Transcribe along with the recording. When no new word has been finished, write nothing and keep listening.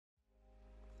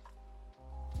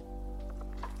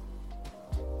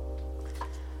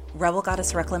Rebel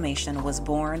Goddess Reclamation was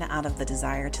born out of the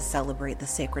desire to celebrate the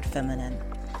sacred feminine.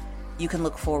 You can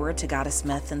look forward to goddess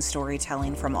myth and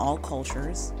storytelling from all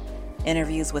cultures,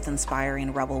 interviews with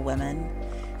inspiring rebel women,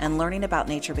 and learning about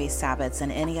nature-based Sabbats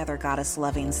and any other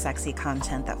goddess-loving, sexy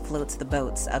content that floats the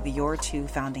boats of your two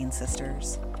founding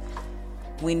sisters.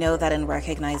 We know that in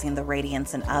recognizing the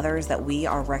radiance in others, that we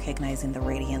are recognizing the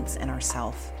radiance in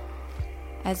ourselves.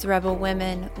 As rebel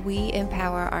women, we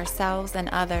empower ourselves and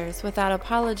others without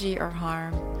apology or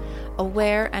harm,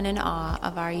 aware and in awe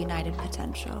of our united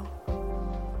potential.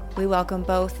 We welcome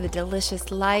both the delicious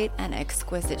light and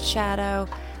exquisite shadow,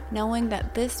 knowing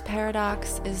that this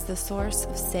paradox is the source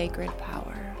of sacred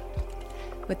power.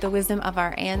 With the wisdom of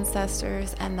our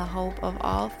ancestors and the hope of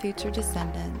all future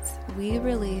descendants, we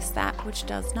release that which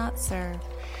does not serve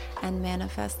and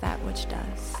manifest that which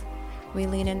does. We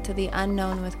lean into the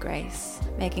unknown with grace,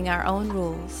 making our own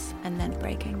rules and then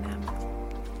breaking them.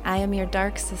 I am your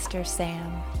dark sister,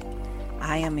 Sam.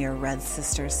 I am your red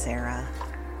sister, Sarah.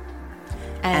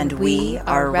 And we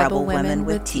are Rebel Women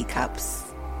with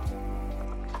Teacups.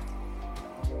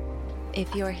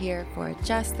 If you're here for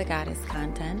just the goddess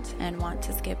content and want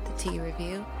to skip the tea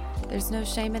review, there's no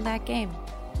shame in that game.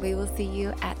 We will see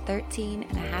you at 13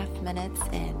 and a half minutes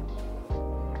in.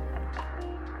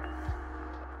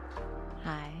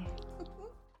 Hi.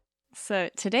 So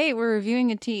today we're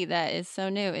reviewing a tea that is so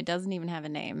new it doesn't even have a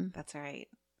name. That's right.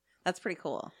 That's pretty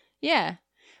cool. Yeah.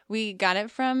 We got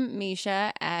it from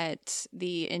Misha at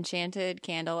the Enchanted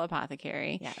Candle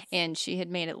Apothecary. Yes. And she had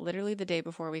made it literally the day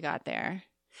before we got there.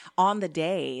 On the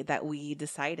day that we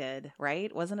decided,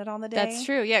 right? Wasn't it on the day? That's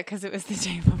true. Yeah, because it was the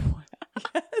day before.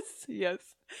 Yes.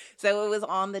 So it was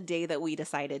on the day that we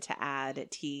decided to add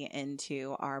tea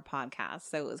into our podcast.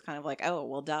 So it was kind of like, oh,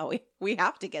 well, duh, we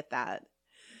have to get that.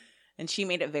 And she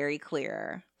made it very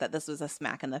clear that this was a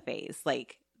smack in the face.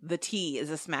 Like, the tea is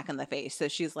a smack in the face. So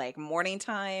she's like, morning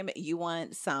time, you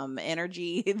want some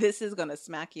energy? This is going to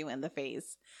smack you in the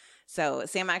face. So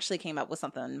Sam actually came up with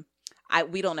something.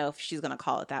 We don't know if she's going to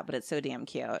call it that, but it's so damn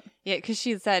cute. Yeah, because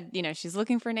she said, she's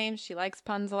looking for names. She likes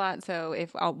puns a lot. So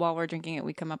while we're drinking it,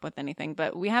 we come up with anything.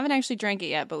 But we haven't actually drank it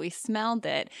yet, but we smelled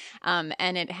it.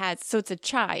 And it's a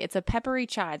chai. It's a peppery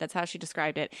chai. That's how she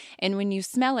described it. And when you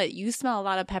smell it, you smell a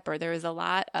lot of pepper. There is a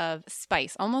lot of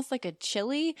spice, almost like a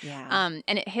chili. Yeah.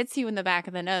 And it hits you in the back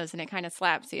of the nose and it kind of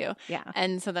slaps you. Yeah.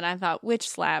 And so then I thought, witch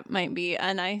slap might be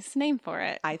a nice name for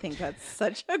it. I think that's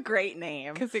such a great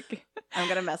name. I'm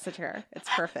going to message her. It's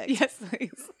perfect. Yes,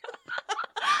 please.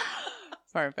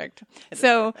 Perfect.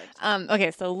 So, perfect. Okay,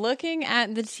 so looking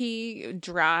at the tea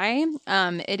dry,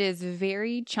 it is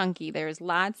very chunky. There's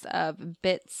lots of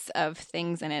bits of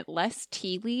things in it, less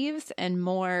tea leaves and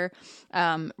more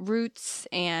roots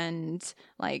and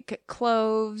like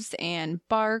cloves and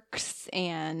barks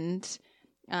and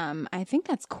I think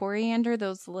that's coriander,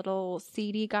 those little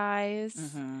seedy guys.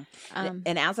 Mm-hmm.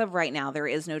 And as of right now, there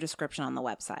is no description on the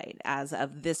website as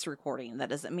of this recording. That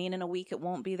doesn't mean in a week it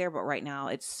won't be there, but right now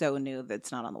it's so new that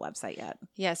it's not on the website yet.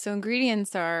 Yeah, so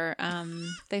ingredients are,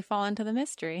 they fall into the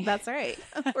mystery. That's right.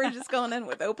 We're just going in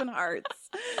with open hearts.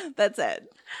 That's it.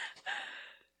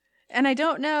 And I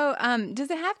don't know,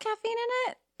 does it have caffeine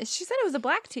in it? She said it was a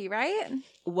black tea, right?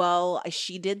 Well,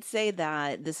 she did say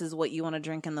that this is what you want to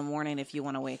drink in the morning if you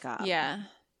want to wake up. Yeah.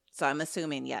 So I'm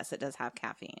assuming, yes, it does have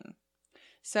caffeine.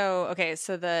 So, okay,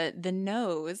 so the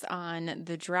nose on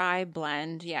the dry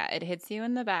blend, yeah, it hits you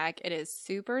in the back. It is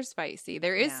super spicy.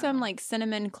 There is some like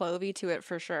cinnamon clovey to it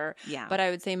for sure. Yeah. But I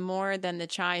would say more than the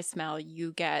chai smell,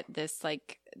 you get this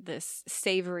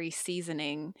savory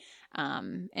seasoning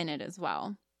in it as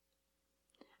well.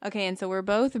 Okay, and so we're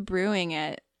both brewing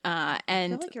it.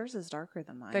 And I feel like yours is darker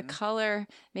than mine. The color,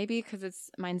 maybe because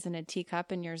mine's in a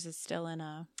teacup and yours is still in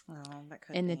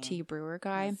the tea brewer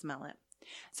guy. Smell it.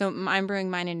 So I'm brewing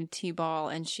mine in a tea ball,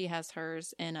 and she has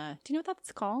hers in a. Do you know what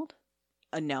that's called?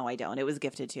 No, I don't. It was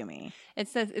gifted to me.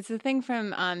 It's a thing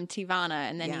from Tivana,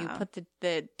 and then you put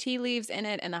the tea leaves in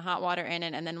it and the hot water in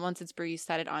it, and then once it's brewed, you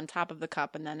set it on top of the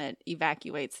cup, and then it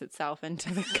evacuates itself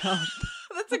into the cup.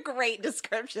 That's a great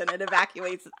description. It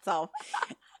evacuates itself.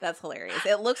 That's hilarious.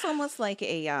 It looks almost like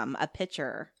a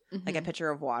pitcher, like a pitcher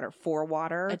of water,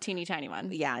 a teeny tiny one.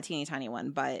 Yeah, a teeny tiny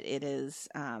one. But it is,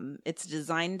 it's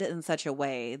designed in such a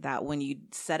way that when you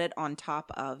set it on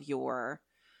top of your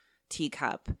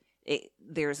teacup,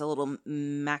 there's a little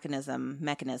mechanism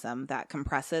that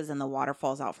compresses and the water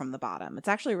falls out from the bottom. It's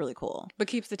actually really cool. But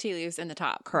keeps the tea leaves in the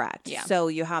top. Correct. Yeah. So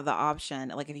you have the option,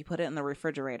 like if you put it in the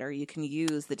refrigerator, you can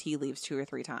use the tea leaves 2 or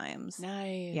 3 times.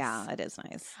 Nice. Yeah, it is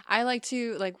nice. I like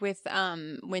to, like with,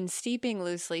 when steeping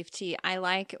loose leaf tea, I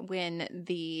like when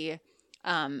the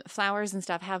flowers and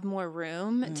stuff have more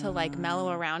room to like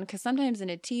mellow around, because sometimes in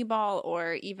a tea ball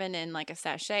or even in like a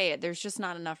sachet, there's just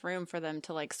not enough room for them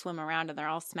to like swim around, and they're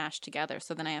all smashed together.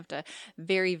 So then I have to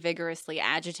very vigorously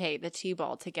agitate the tea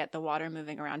ball to get the water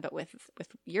moving around. But with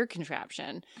your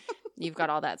contraption, you've got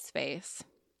all that space.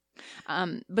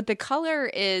 But the color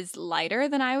is lighter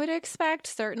than I would expect.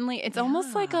 Certainly, it's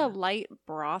almost like a light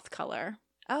broth color.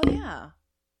 Oh yeah.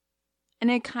 And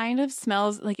it kind of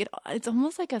smells like it's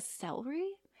almost like a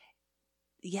celery.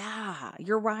 Yeah,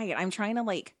 you're right. I'm trying to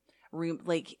like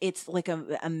it's like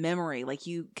a memory. Like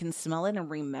you can smell it and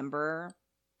remember.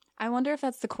 I wonder if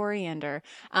that's the coriander.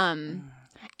 And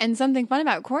something fun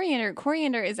about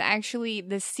coriander is actually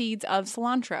the seeds of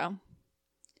cilantro.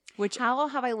 Which, how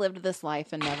have I lived this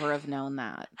life and never have known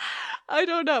that? I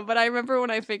don't know, but I remember when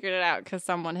I figured it out because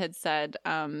someone had said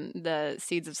the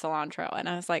seeds of cilantro, and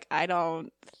I was like, I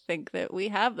don't think that we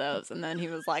have those. And then he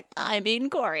was like, I mean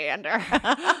coriander.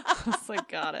 I was like,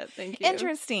 got it. Thank you.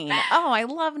 Interesting. Oh, I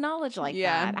love knowledge like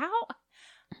that.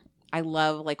 I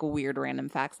love like weird random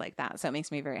facts like that. So it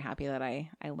makes me very happy that I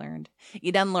learned.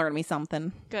 You done learned me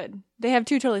something. Good. They have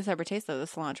two totally separate tastes though, the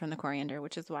cilantro and the coriander,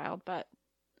 which is wild, but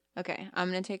okay.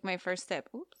 I'm going to take my first sip.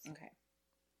 Oops. Okay.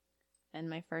 And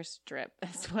my first drip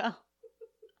as well.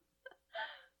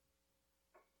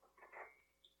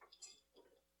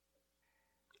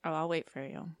 Oh, I'll wait for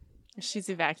you. She's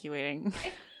evacuating.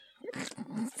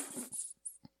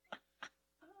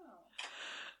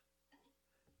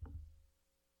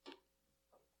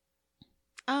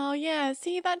 Oh, yeah.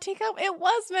 See, that teacup, it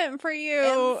was meant for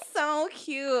you. It's so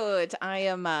cute. I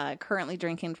am currently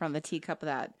drinking from the teacup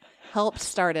that helped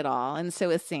start it all. And so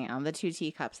is Sam, the 2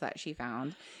 teacups that she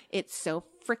found. It's so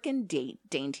freaking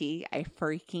dainty. I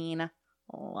freaking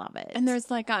love it. And there's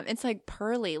like, it's like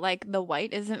pearly. Like the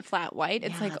white isn't flat white.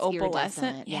 It's like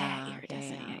opalescent. Yeah,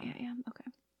 iridescent. Yeah.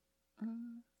 Okay.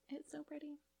 It's so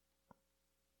pretty.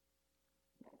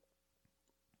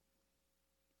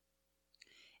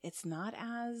 It's not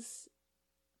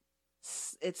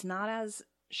as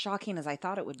shocking as I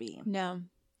thought it would be. No.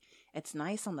 It's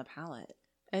nice on the palate.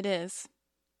 It is.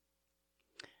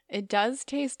 It does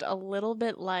taste a little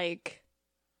bit like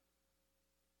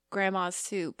grandma's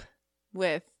soup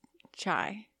with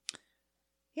chai.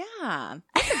 Yeah.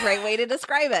 That's a great way to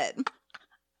describe it.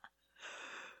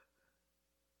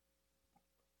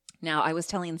 Now, I was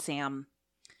telling Sam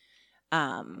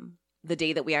the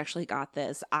day that we actually got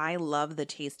this, I love the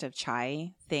taste of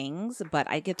chai things, but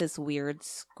I get this weird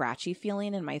scratchy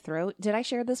feeling in my throat. Did I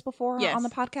share this before on the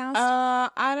podcast?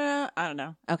 I don't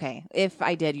know. Okay. If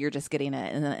I did, you're just getting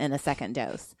it in a second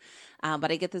dose.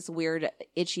 But I get this weird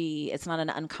itchy, it's not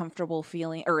an uncomfortable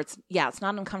feeling, or it's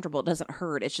not uncomfortable. It doesn't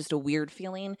hurt. It's just a weird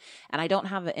feeling. And I don't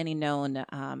have any known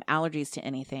allergies to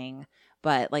anything.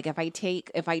 But like if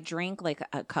I drink like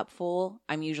a cupful,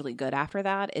 I'm usually good after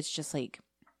that. It's just like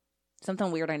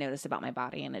something weird I noticed about my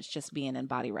body, and it's just being in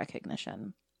body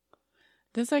recognition.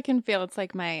 This I can feel. It's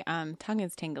like my tongue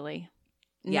is tingly.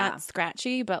 Not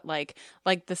scratchy, but like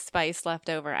the spice left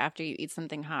over after you eat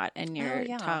something hot, and your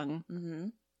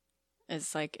tongue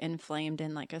is like inflamed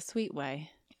in like a sweet way.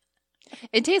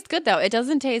 It tastes good though. It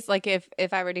doesn't taste like if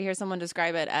I were to hear someone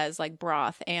describe it as like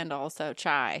broth and also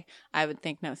chai, I would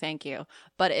think no thank you.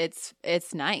 But it's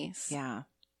nice. Yeah.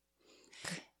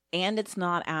 And it's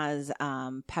not as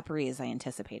peppery as I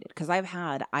anticipated, because I've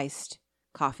had iced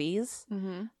coffees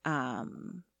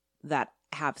that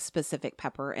have specific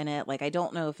pepper in it. Like I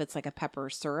don't know if it's like a pepper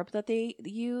syrup that they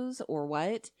use or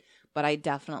what, but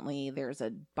there's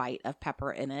a bite of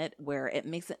pepper in it where it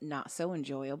makes it not so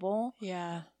enjoyable.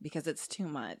 Yeah. Because it's too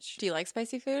much. Do you like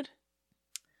spicy food?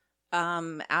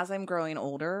 As I'm growing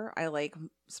older, I like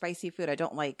spicy food. I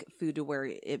don't like food to where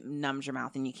it numbs your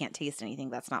mouth and you can't taste anything.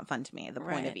 That's not fun to me. The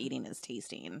point of eating is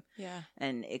tasting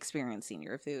and experiencing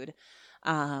your food.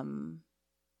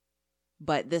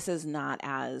 But this is not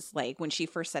as like when she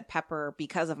first said pepper,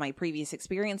 because of my previous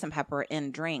experience in pepper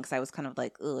in drinks, I was kind of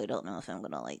like, oh, I don't know if I'm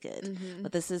going to like it. Mm-hmm.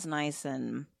 But this is nice,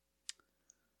 and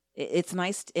it's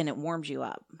nice and it warms you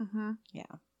up. Mm-hmm. Yeah.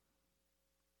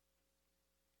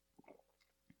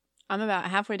 I'm about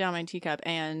halfway down my teacup,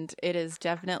 and it is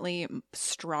definitely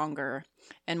stronger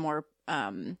and more,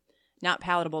 not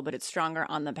palatable, but it's stronger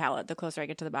on the palate the closer I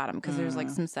get to the bottom, because there's like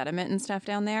some sediment and stuff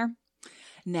down there.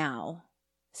 Now,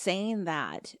 saying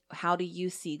that, how do you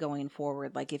see going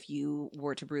forward? Like if you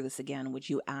were to brew this again, would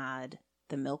you add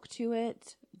the milk to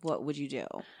it? What would you do?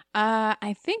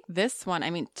 I think this one, I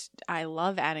mean, I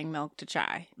love adding milk to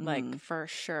chai, like for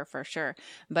sure.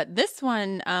 But this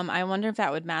one, I wonder if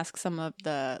that would mask some of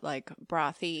the like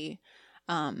brothy,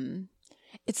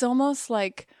 it's almost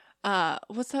like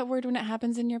what's that word when it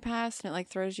happens in your past and it like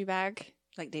throws you back?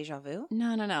 Like deja vu?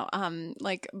 No.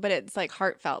 Like, but it's like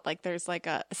heartfelt. Like there's like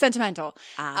a sentimental.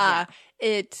 Yeah.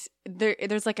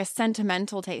 There's like a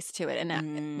sentimental taste to it,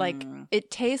 and like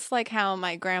it tastes like how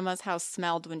my grandma's house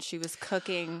smelled when she was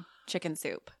cooking chicken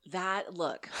soup. That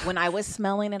look, when I was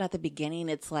smelling it at the beginning,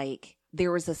 it's like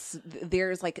there's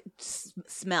like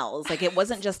smells. Like it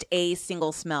wasn't just a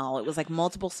single smell. It was like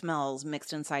multiple smells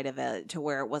mixed inside of it to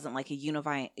where it wasn't like a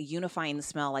unifying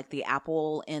smell like the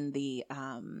apple in the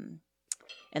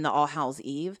All Hallows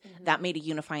Eve. That made a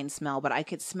unifying smell, but I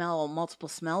could smell multiple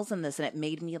smells in this, and it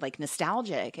made me like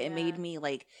nostalgic. It made me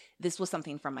like this was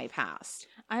something from my past.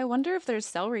 I wonder if there's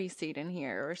celery seed in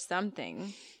here or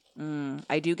something.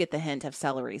 I do get the hint of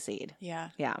celery seed. Yeah.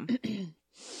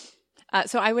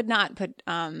 So I would not put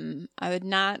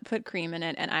cream in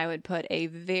it, and I would put a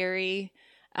very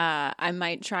I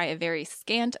might try a very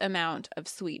scant amount of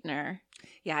sweetener.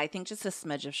 Yeah, I think just a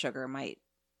smidge of sugar might,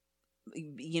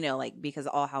 like because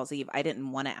All Hallows Eve, I didn't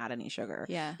want to add any sugar.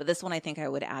 Yeah. But this one, I think I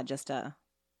would add just what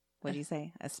did you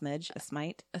say? A smidge? A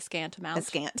smite? A scant amount. A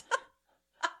scant.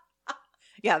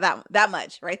 Yeah, that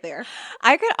much right there.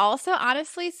 I could also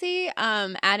honestly see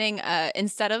adding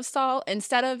instead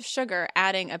of sugar,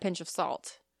 adding a pinch of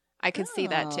salt. I could see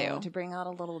that too. To bring out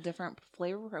a little different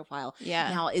flavor profile.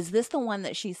 Yeah. Now, is this the one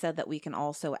that she said that we can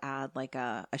also add like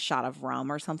a shot of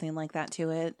rum or something like that to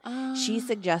it? She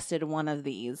suggested one of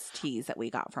these teas that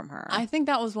we got from her. I think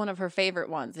that was one of her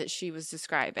favorite ones that she was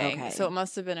describing. Okay. So it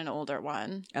must have been an older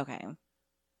one. Okay.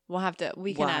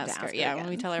 We can ask her. Yeah, when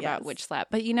we tell her about Witch Slap.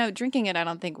 But drinking it, I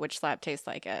don't think Witch Slap tastes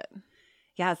like it.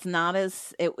 Yeah, it's not a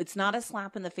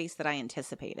slap in the face that I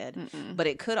anticipated. But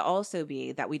it could also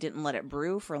be that we didn't let it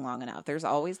brew for long enough. There's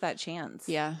always that chance.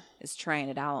 Yeah. Is trying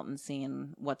it out and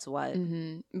seeing what's what.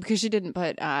 Because she didn't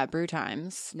put brew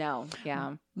times. No.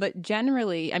 Yeah. But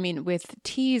generally, with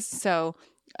teas, so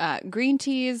green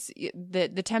teas,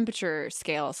 the temperature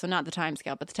scale, so not the time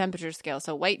scale, but the temperature scale.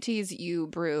 So white teas you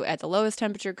brew at the lowest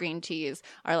temperature, green teas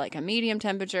are like a medium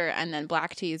temperature, and then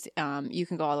black teas you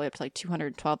can go all the way up to like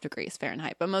 212 degrees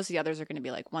Fahrenheit. But most of the others are going to be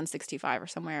like 165 or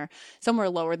somewhere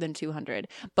lower than 200.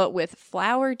 But with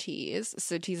flower teas,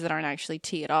 so teas that aren't actually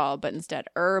tea at all, but instead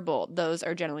herbal, those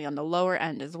are generally on the lower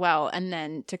end as well. And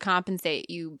then to compensate,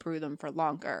 you brew them for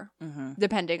longer,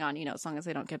 depending on, as long as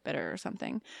they don't get bitter or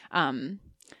something.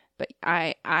 But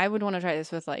I would want to try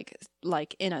this with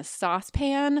like in a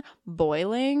saucepan,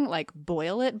 boiling, like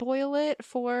boil it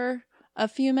for a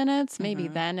few minutes. Maybe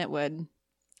then it would,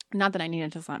 not that I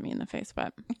needed to slap me in the face,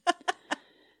 but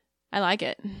I like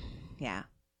it. Yeah.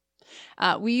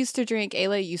 We used to drink,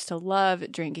 Ayla used to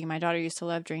love drinking, my daughter used to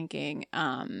love drinking.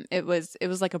 It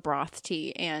was like a broth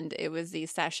tea, and it was these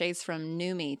sachets from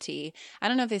Numi tea. I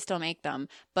don't know if they still make them,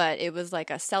 but it was like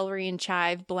a celery and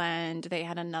chive blend. They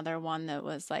had another one that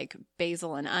was like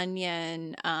basil and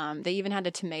onion. They even had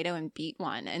a tomato and beet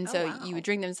one. And you would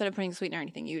drink them instead of putting sweetener or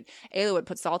anything. Ayla would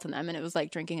put salt in them, and it was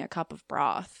like drinking a cup of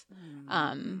broth.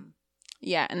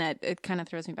 Yeah, and it kind of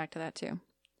throws me back to that too.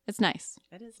 It's nice.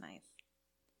 It is nice.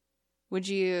 Would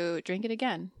you drink it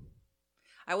again?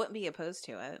 I wouldn't be opposed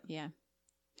to it. Yeah.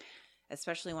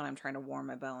 Especially when I'm trying to warm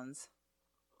my bones.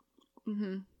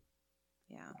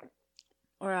 Yeah.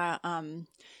 Or,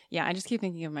 I just keep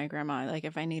thinking of my grandma. Like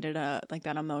if I needed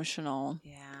that emotional.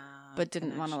 Yeah. But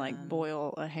didn't want to like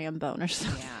boil a ham bone or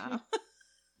something.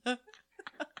 Yeah.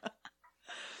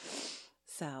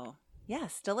 So,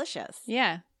 yes, delicious.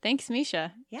 Yeah. Thanks,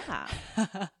 Misha. Yeah.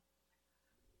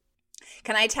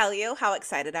 Can I tell you how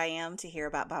excited I am to hear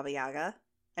about Baba Yaga?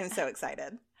 I'm so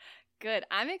excited. Good.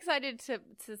 I'm excited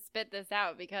to spit this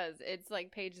out because it's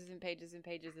like pages and pages and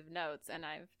pages of notes, and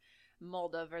I've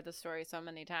mulled over the story so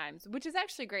many times, which is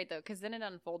actually great though, because then it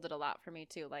unfolded a lot for me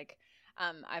too. Like,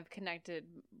 I've connected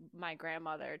my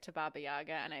grandmother to Baba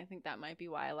Yaga, and I think that might be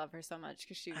why I love her so much,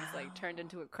 because she was like turned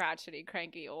into a crotchety,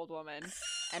 cranky old woman,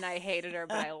 and I hated her,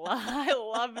 but I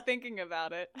love thinking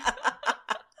about it.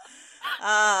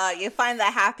 You find the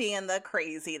happy and the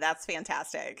crazy. That's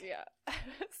fantastic. Yeah.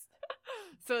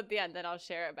 So at the end, then I'll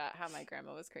share about how my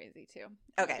grandma was crazy too.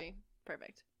 Okay.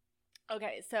 Perfect.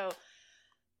 Okay, so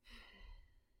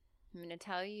I'm going to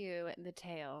tell you the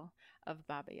tale of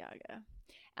Baba Yaga.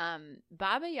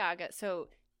 Baba Yaga, so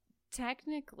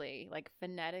technically, like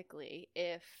phonetically,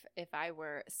 if I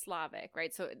were Slavic,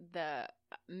 right? So the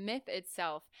myth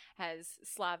itself has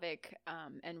Slavic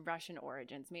and Russian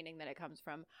origins, meaning that it comes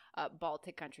from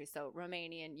Baltic countries, so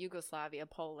Romanian, Yugoslavia,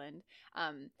 Poland.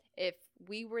 If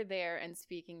we were there and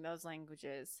speaking those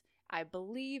languages, I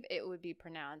believe it would be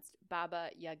pronounced Baba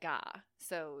Yaga.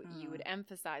 So you would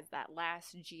emphasize that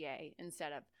last GA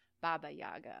instead of Baba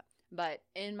Yaga. But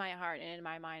in my heart and in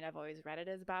my mind, I've always read it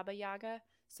as Baba Yaga.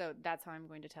 So that's how I'm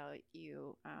going to tell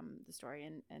you the story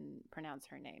and pronounce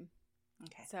her name.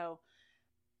 Okay. So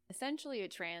essentially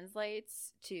it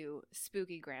translates to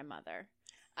spooky grandmother.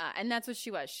 And that's what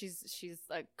she was. She's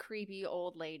a creepy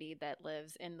old lady that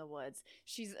lives in the woods.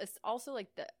 She's also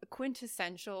like the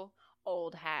quintessential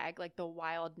old hag, like the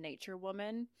wild nature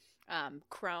woman,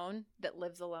 crone that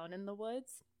lives alone in the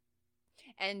woods.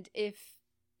 And if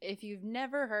you've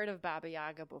never heard of Baba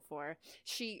Yaga before,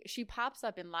 she pops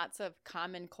up in lots of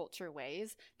common culture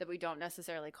ways that we don't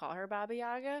necessarily call her Baba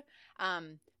Yaga.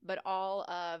 But all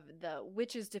of the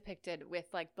witches depicted with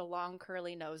like the long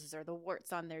curly noses or the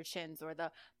warts on their chins or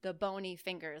the bony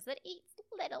fingers that eat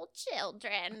little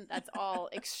children, that's all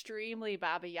extremely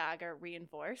Baba Yaga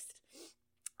reinforced.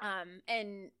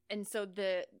 And so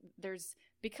there's,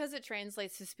 because it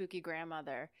translates to spooky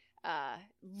grandmother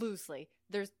loosely,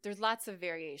 there's lots of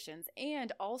variations,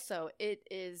 and also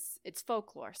it's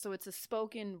folklore, so it's a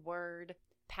spoken word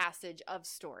passage of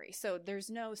story. So there's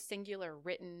no singular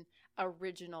written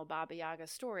original Baba Yaga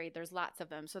story. There's lots of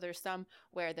them. So there's some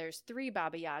where there's 3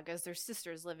 Baba Yagas, they're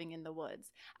sisters living in the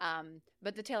woods.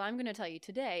 But the tale I'm going to tell you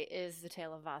today is the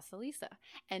tale of Vasilisa.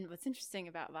 And what's interesting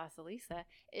about Vasilisa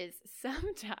is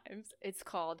sometimes it's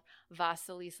called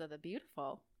Vasilisa the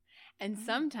Beautiful, and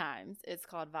sometimes it's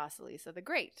called Vasilisa the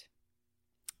Great.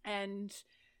 And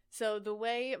so the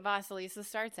way Vasilisa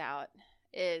starts out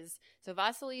is, so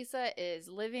Vasilisa is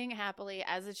living happily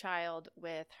as a child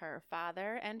with her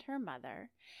father and her mother.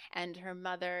 And her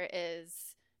mother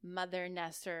is Mother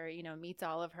Nestor, meets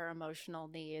all of her emotional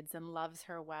needs and loves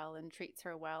her well and treats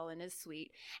her well and is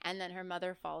sweet. And then her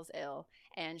mother falls ill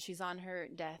and she's on her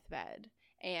deathbed.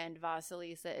 And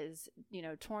Vasilisa is,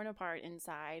 torn apart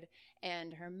inside.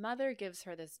 And her mother gives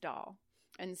her this doll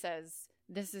and says,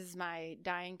 "This is my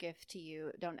dying gift to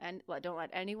you. Don't let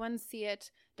anyone see it.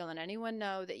 Don't let anyone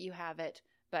know that you have it.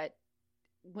 But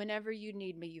whenever you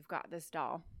need me, you've got this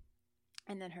doll."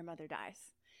 And then her mother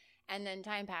dies. And then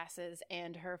time passes,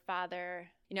 and her father,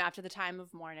 after the time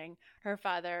of mourning, her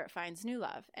father finds new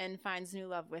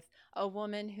love with a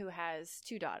woman who has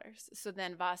 2 daughters. So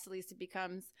then Vasilisa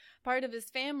becomes part of his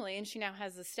family, and she now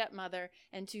has a stepmother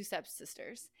and 2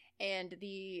 stepsisters. And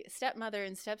the stepmother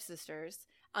and stepsisters,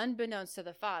 unbeknownst to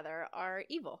the father, are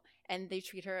evil, and they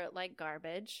treat her like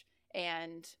garbage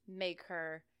and make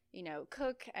her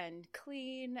cook and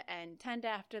clean and tend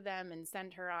after them and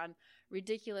send her on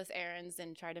ridiculous errands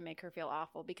and try to make her feel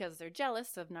awful because they're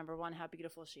jealous of, number one, how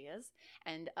beautiful she is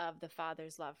and of the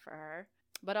father's love for her.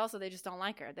 But also they just don't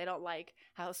like her. They don't like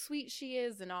how sweet she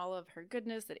is and all of her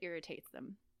goodness that irritates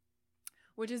them.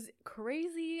 Which is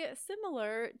crazy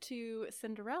similar to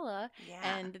Cinderella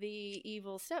and the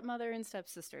evil stepmother and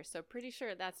stepsister. So pretty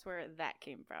sure that's where that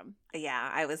came from. Yeah,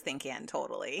 I was thinking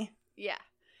totally. Yeah.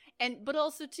 But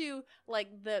also too,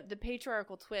 like the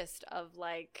patriarchal twist of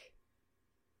like,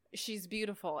 she's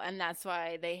beautiful and that's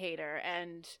why they hate her.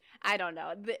 And I don't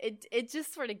know, it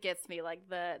just sort of gets me, like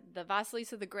the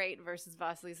Vasilisa the Great versus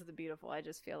Vasilisa the Beautiful. I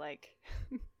just feel like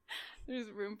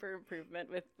there's room for improvement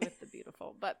with the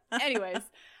beautiful. But anyways,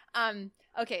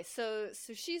 okay, so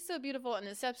she's so beautiful and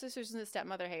the stepsisters and the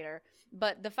stepmother hate her,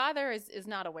 but the father is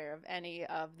not aware of any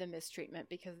of the mistreatment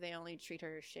because they only treat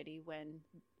her shitty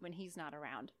when he's not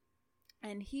around.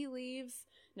 And he leaves.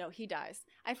 No, he dies.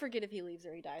 I forget if he leaves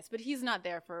or he dies, but he's not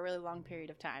there for a really long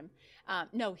period of time.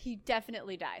 No, he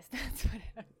definitely dies. That's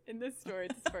what in this story,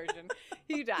 this version,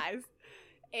 he dies.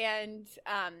 And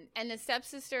the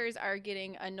stepsisters are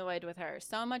getting annoyed with her,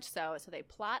 so much so they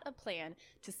plot a plan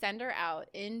to send her out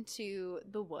into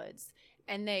the woods.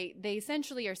 And they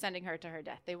essentially are sending her to her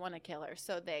death. They want to kill her.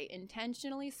 So they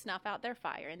intentionally snuff out their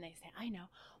fire. And they say, I know,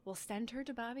 we'll send her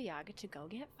to Baba Yaga to go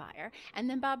get fire. And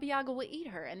then Baba Yaga will eat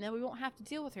her. And then we won't have to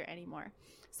deal with her anymore.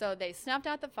 So they snuffed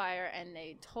out the fire and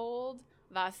they told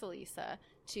Vasilisa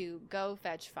to go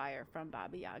fetch fire from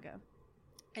Baba Yaga.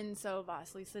 And so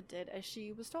Vasilisa did as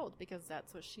she was told because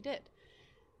that's what she did.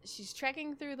 She's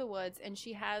trekking through the woods and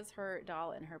she has her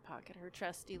doll in her pocket, her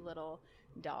trusty little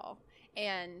doll.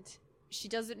 And she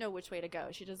doesn't know which way to go.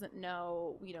 She doesn't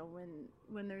know,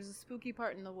 when there's a spooky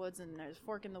part in the woods and there's a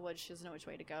fork in the woods, she doesn't know which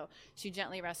way to go. She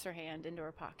gently rests her hand into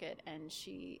her pocket and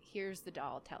she hears the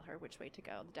doll tell her which way to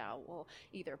go. The doll will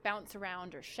either bounce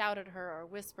around or shout at her or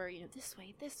whisper, this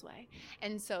way, this way.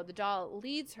 And so the doll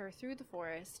leads her through the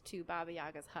forest to Baba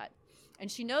Yaga's hut. And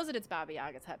she knows that it's Baba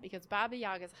Yaga's hut because Baba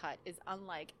Yaga's hut is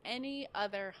unlike any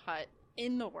other hut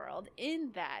in the world,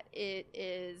 in that it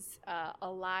is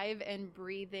a live and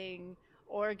breathing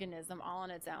organism all on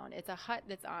its own. It's a hut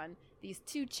that's on these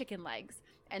 2 chicken legs,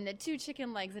 and the 2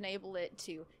 chicken legs enable it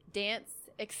to dance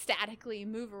ecstatically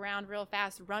move around real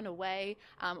fast, run away,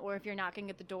 or if you're knocking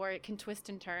at the door, it can twist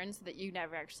and turn so that you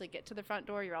never actually get to the front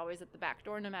door. You're always at the back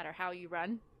door no matter how you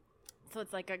run. So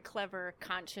it's like a clever,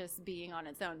 conscious being on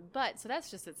its own. But so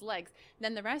that's just its legs.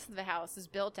 Then the rest of the house is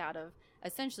built out of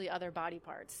essentially other body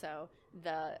parts. So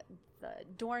the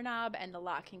doorknob and the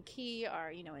lock and key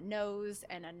are, you know, a nose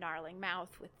and a gnarling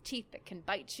mouth with teeth that can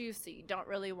bite you, so you don't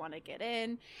really want to get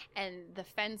in. And the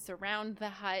fence around the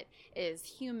hut is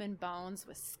human bones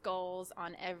with skulls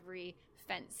on every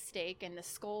fence stake, and the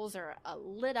skulls are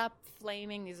lit up,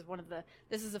 flaming.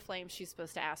 This is a flame she's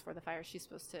supposed to ask for, the fire she's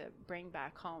supposed to bring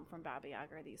back home from Baba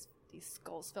Yaga. These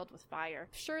skulls filled with fire.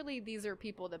 Surely these are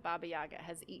people that Baba Yaga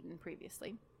has eaten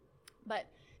previously. But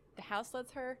the house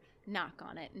lets her knock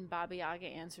on it, and Baba Yaga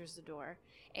answers the door.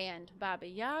 And Baba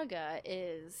Yaga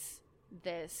is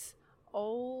this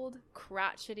old,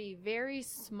 crotchety, very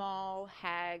small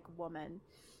hag woman,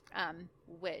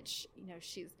 which, you know,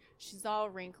 she's all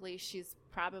wrinkly. She's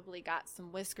probably got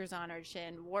some whiskers on her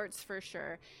chin, warts for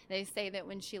sure. They say that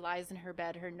when she lies in her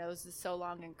bed, her nose is so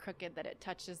long and crooked that it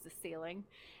touches the ceiling.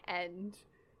 And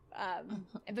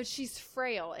but she's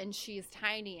frail and she's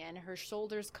tiny, and her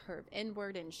shoulders curve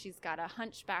inward, and she's got a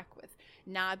hunchback with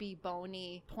knobby,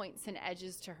 bony points and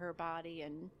edges to her body,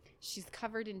 and she's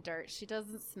covered in dirt. She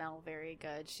doesn't smell very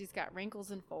good. She's got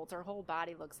wrinkles and folds. Her whole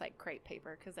body looks like crepe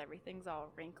paper because everything's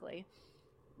all wrinkly.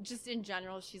 Just in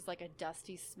general, she's like a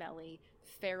dusty, smelly,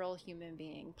 feral human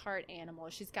being, part animal.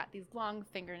 She's got these long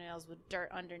fingernails with dirt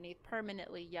underneath,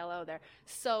 permanently yellow. They're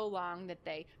so long that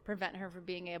they prevent her from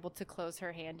being able to close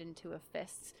her hand into a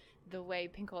fist. The way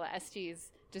Pinkola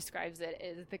Estes describes it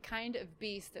is the kind of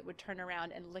beast that would turn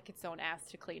around and lick its own ass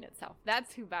to clean itself.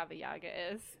 That's who Baba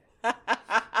Yaga is.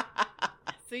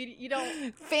 So you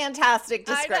don't... Fantastic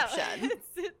description.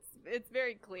 It's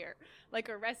very clear. Like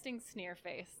a resting sneer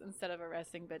face instead of a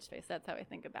resting bitch face. That's how I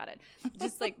think about it.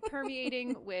 Just like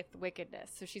permeating with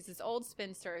wickedness. So she's this old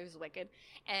spinster who's wicked.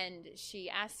 And she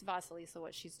asks Vasilisa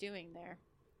what she's doing there.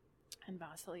 And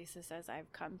Vasilisa says,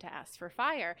 I've come to ask for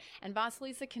fire. And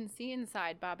Vasilisa can see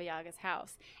inside Baba Yaga's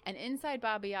house. And inside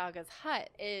Baba Yaga's hut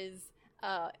is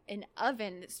an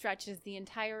oven that stretches the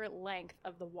entire length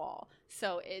of the wall.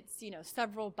 So it's, you know,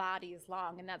 several bodies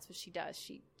long, and that's what she does.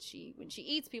 She when she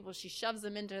eats people, she shoves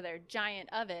them into their giant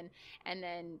oven and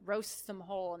then roasts them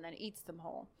whole and then eats them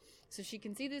whole. So she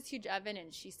can see this huge oven,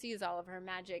 and she sees all of her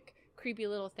magic, creepy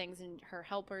little things, and her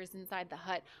helpers inside the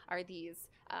hut are these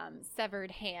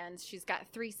severed hands. She's got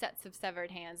 3 sets of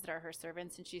severed hands that are her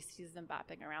servants, and she sees them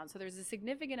bopping around. So there's a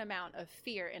significant amount of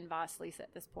fear in Vasilisa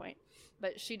at this point,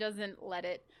 but she doesn't let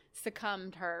it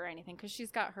succumb to her or anything, because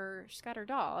she's got her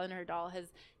doll, and her doll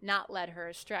has not led her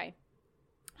astray.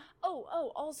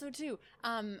 Oh, also too,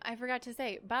 I forgot to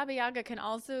say, Baba Yaga can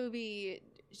also be,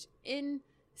 in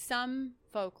some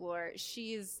folklore,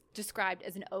 she's described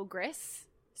as an ogress.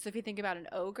 So if you think about an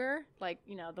ogre, like,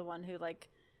 you know, the one who, like,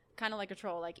 kind of like a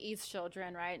troll, like eats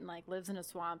children, right, and like lives in a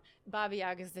swamp, Baba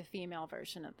Yaga is the female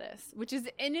version of this, which is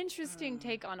an interesting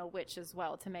take on a witch as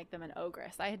well, to make them an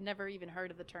ogress. I had never even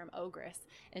heard of the term ogress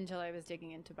until I was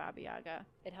digging into Baba Yaga.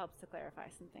 It helps to clarify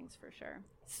some things for sure.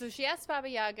 So she asks Baba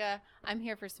Yaga, I'm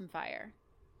here for some fire.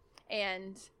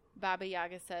 And Baba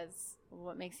Yaga says,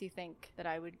 what makes you think that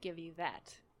I would give you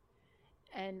that?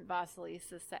 And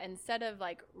Vasilisa said, instead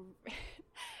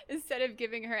of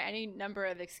giving her any number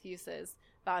of excuses,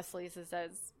 Vasilisa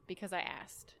says, because I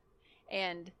asked.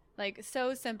 And like,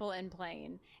 so simple and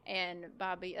plain. And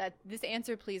this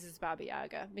answer pleases Baba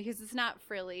Yaga, because it's not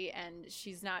frilly and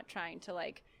she's not trying to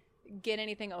like get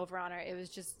anything over on her. It was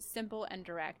just simple and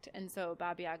direct. And so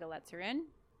Baba Yaga lets her in.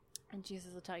 And she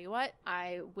says, I'll tell you what,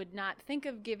 I would not think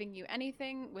of giving you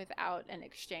anything without an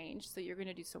exchange. So you're going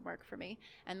to do some work for me.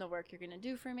 And the work you're going to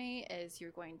do for me is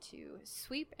you're going to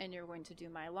sweep, and you're going to do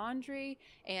my laundry,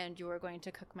 and you are going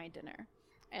to cook my dinner.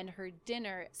 And her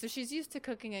dinner, so she's used to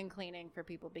cooking and cleaning for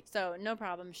people, so no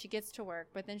problem, she gets to work.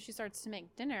 But then she starts to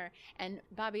make dinner, and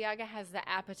Baba Yaga has the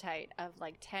appetite of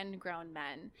like 10 grown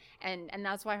men, and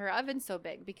that's why her oven's so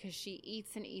big, because she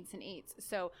eats and eats and eats.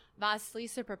 So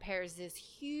Vasilisa prepares this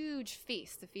huge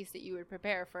feast, the feast that you would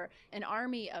prepare for an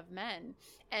army of men,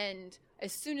 and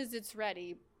as soon as it's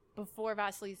ready, before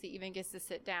Vasilisa even gets to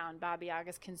sit down, Baba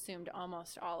Yaga's consumed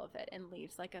almost all of it and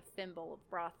leaves like a thimble of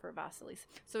broth for Vasilisa.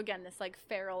 So again, this like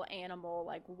feral animal,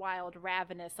 like wild,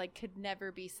 ravenous, like could never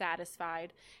be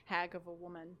satisfied hag of a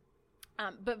woman.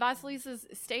 But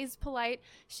Vasilisa stays polite.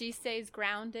 She stays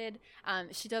grounded.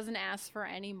 She doesn't ask for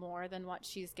any more than what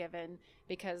she's given,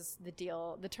 because the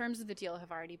terms of the deal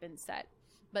have already been set.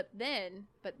 But then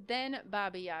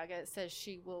Baba Yaga says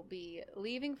she will be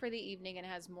leaving for the evening and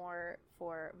has more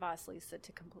for Vasilisa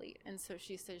to complete. And so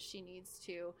she says she needs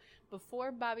to,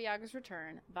 before Baba Yaga's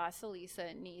return,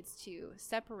 Vasilisa needs to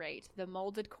separate the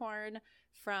molded corn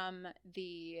from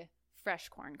the fresh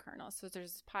corn kernels. So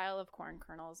there's this pile of corn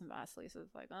kernels, and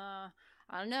Vasilisa's like, I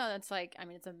don't know. That's like, I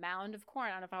mean, it's a mound of corn.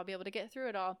 I don't know if I'll be able to get through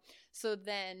it all. So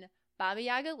then Baba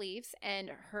Yaga leaves,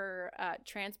 and her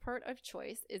transport of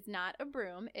choice is not a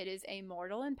broom. It is a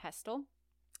mortar and pestle.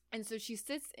 And so she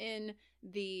sits in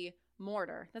the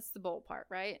mortar. That's the bowl part,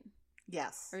 right?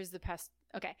 Yes. Or is the pestle?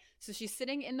 Okay, so she's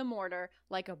sitting in the mortar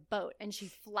like a boat, and she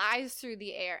flies through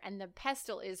the air, and the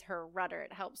pestle is her rudder.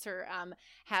 It helps her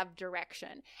have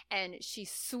direction, and she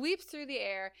sweeps through the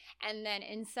air, and then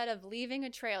instead of leaving a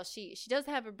trail, she does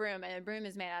have a broom, and a broom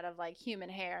is made out of like human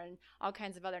hair and all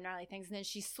kinds of other gnarly things, and then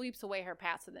she sweeps away her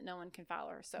path so that no one can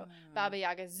follow her. So Baba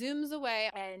Yaga zooms away,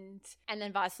 and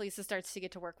then Vasilisa starts to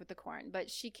get to work with the corn, but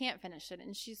she can't finish it,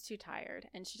 and she's too tired,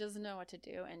 and she doesn't know what to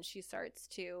do, and she starts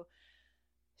to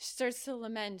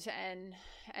lament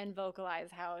and vocalize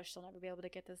how she'll never be able to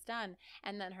get this done.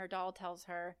 And then her doll tells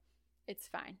her, it's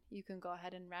fine. You can go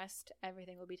ahead and rest.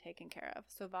 Everything will be taken care of.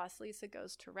 So Vasilisa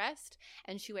goes to rest,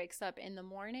 and she wakes up in the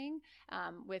morning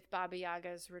with Baba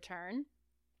Yaga's return,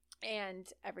 and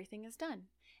everything is done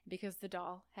because the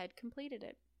doll had completed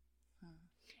it.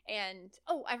 And,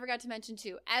 I forgot to mention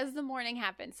too, as the morning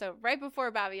happens, so right before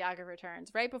Baba Yaga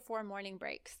returns, right before morning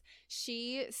breaks,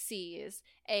 she sees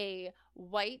a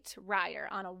white rider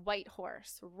on a white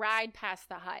horse ride past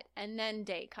the hut, and then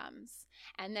day comes,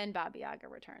 and then Baba Yaga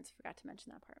returns. Forgot to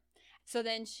mention that part. So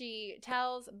then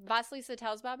Vasilisa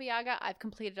tells Baba Yaga, I've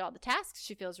completed all the tasks.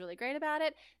 She feels really great about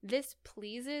it. This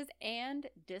pleases and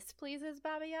displeases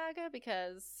Baba Yaga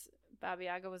because Baba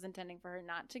Yaga was intending for her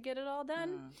not to get it all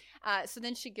done. So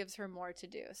then she gives her more to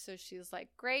do. So she's like,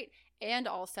 great. And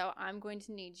also, I'm going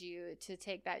to need you to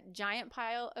take that giant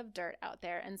pile of dirt out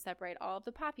there and separate all of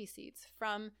the poppy seeds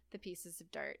from the pieces of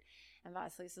dirt. And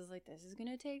Vasilisa's like, this is going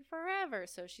to take forever.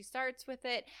 So she starts with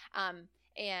it.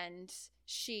 And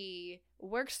she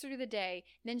works through the day.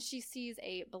 Then she sees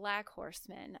a black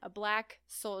horseman, a black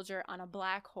soldier on a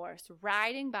black horse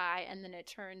riding by, and then it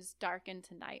turns dark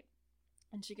into night.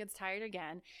 And she gets tired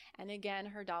again. And again,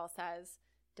 her doll says,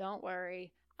 don't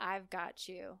worry, I've got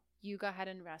you. You go ahead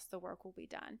and rest. The work will be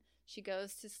done. She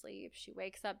goes to sleep. She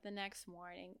wakes up the next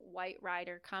morning. White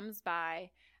Rider comes by.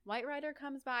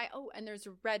 Oh, and there's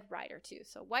a Red Rider too.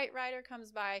 So White Rider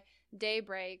comes by,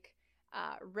 daybreak.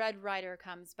 Red Rider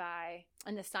comes by,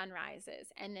 and the sun rises.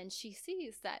 And then she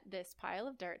sees that this pile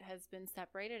of dirt has been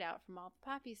separated out from all the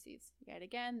poppy seeds. Yet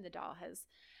again, the doll has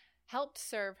helped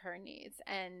serve her needs.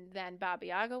 And then Baba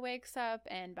Yaga wakes up,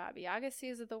 and Baba Yaga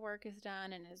sees that the work is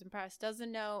done and is impressed,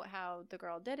 doesn't know how the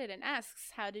girl did it, and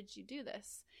asks, how did you do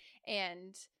this?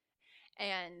 And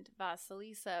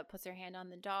Vasilisa puts her hand on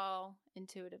the doll,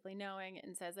 intuitively knowing,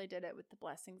 and says, I did it with the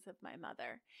blessings of my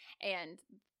mother. And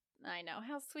I know,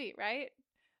 how sweet, right?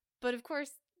 But of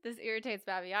course, this irritates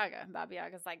Baba Yaga. Baba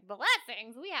Yaga's like,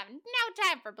 blessings? We have no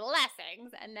time for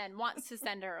blessings. And then wants to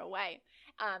send her away.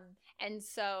 And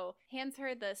so hands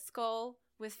her the skull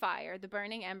with fire, the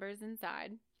burning embers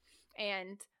inside.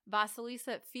 And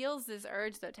Vasilisa feels this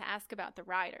urge, though, to ask about the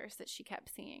riders that she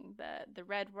kept seeing, the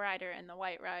Red Rider and the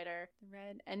White Rider, the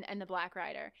red and the Black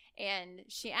Rider. And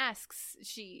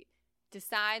she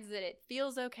decides that it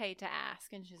feels okay to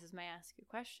ask. And she says, may I ask you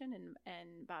a question?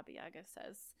 And Baba Yaga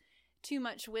says, too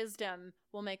much wisdom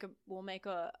will make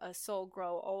a soul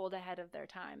grow old ahead of their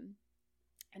time.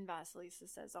 And Vasilisa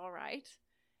says, all right.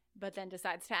 But then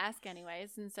decides to ask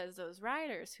anyways and says, those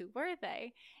riders, who were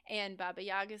they? And Baba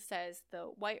Yaga says,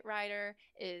 the White Rider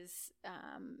is,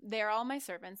 they're all my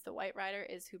servants. The White Rider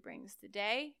is who brings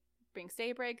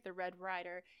daybreak. The Red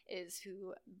Rider is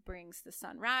who brings the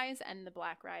sunrise. And the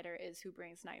Black Rider is who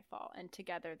brings nightfall. And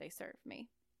together they serve me.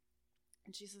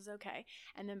 And she says, okay.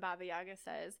 And then Baba Yaga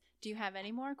says, do you have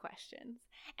any more questions?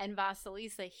 And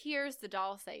Vasilisa hears the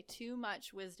doll say, too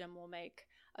much wisdom will make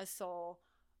a soul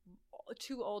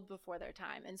too old before their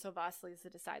time. And so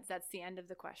Vasilisa decides that's the end of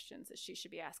the questions that she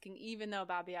should be asking, even though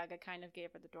Baba Yaga kind of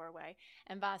gave her the doorway.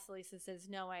 And Vasilisa says,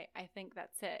 no, I think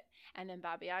that's it. And then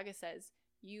Baba Yaga says,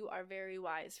 you are very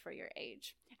wise for your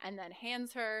age. And then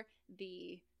hands her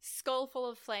the skull full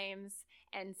of flames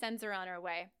and sends her on her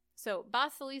way. So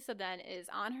Vasilisa then is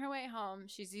on her way home.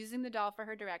 She's using the doll for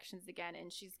her directions again,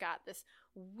 and she's got this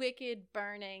wicked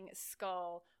burning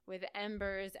skull with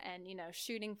embers and,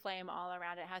 shooting flame all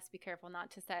around it. Has to be careful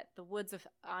not to set the woods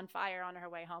on fire on her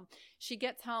way home. She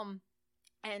gets home,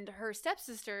 And her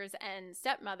stepsisters and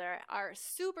stepmother are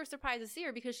super surprised to see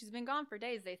her because she's been gone for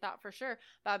days. They thought for sure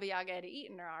Baba Yaga had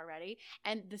eaten her already.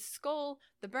 And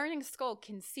the burning skull,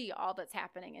 can see all that's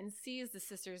happening and sees the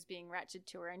sisters being wretched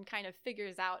to her and kind of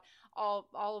figures out all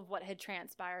of what had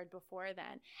transpired before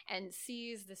then, and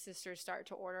sees the sisters start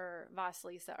to order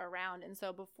Vasilisa around. And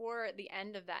so before the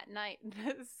end of that night,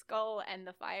 the skull and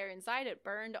the fire inside it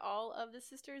burned all of the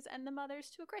sisters and the mothers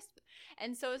to a crisp.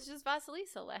 And so it's just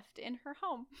Vasilisa left in her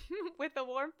home with a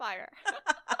warm fire.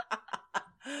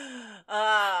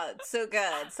 So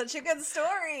good. Such a good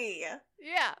story.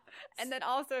 Yeah. And then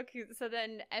also, so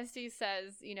then Esty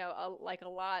says, you know, like a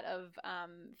lot of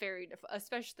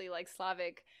especially like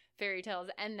Slavic fairy tales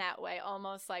end that way,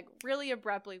 almost like really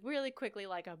abruptly, really quickly,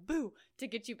 like a boo, to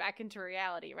get you back into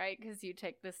reality, right? Because you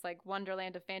take this like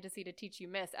wonderland of fantasy to teach you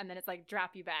myths, and then it's like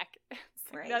drop you back.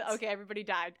 Like, right. Okay, everybody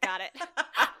died. Got it.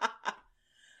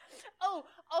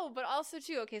 But also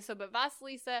too, okay, so but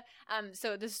Vasilisa,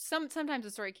 so this sometimes the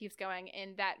story keeps going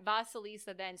in that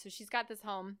Vasilisa then, so she's got this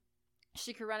home.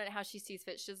 She could run it how she sees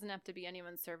fit. She doesn't have to be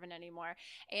anyone's servant anymore.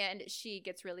 And she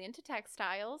gets really into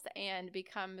textiles and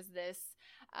becomes this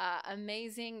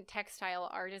amazing textile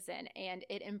artisan. And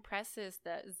it impresses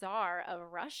the Tsar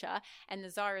of Russia. And the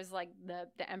Tsar is like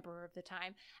the emperor of the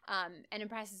time. And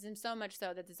impresses him so much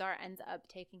so that the Tsar ends up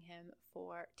taking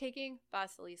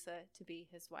Vasilisa to be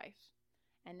his wife.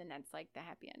 And then that's like the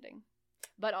happy ending.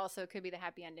 But also could be the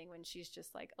happy ending when she's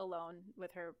just like alone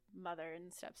with her mother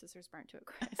and stepsisters burnt to a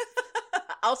crisp.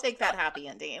 I'll take that happy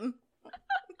ending.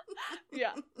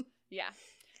 Yeah.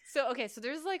 So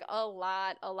there's like a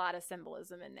lot of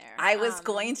symbolism in there. I was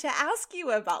going to ask you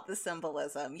about the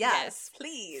symbolism. Yes,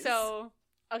 please. So,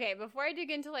 okay, before I dig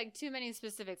into like too many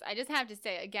specifics, I just have to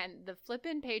say again, the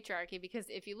flippin' patriarchy, because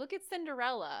if you look at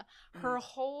Cinderella, her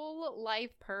whole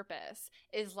life purpose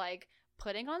is like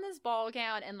putting on this ball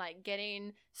gown and like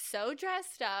getting so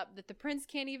dressed up that the prince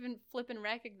can't even flip and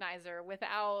recognize her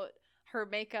without her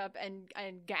makeup and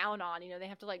gown on. You know, they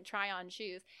have to like try on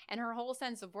shoes, and her whole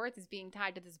sense of worth is being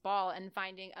tied to this ball and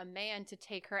finding a man to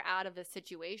take her out of the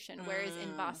situation. Whereas in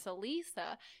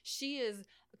Vasilisa, she is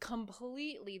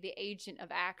completely the agent of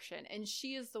action, and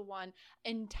she is the one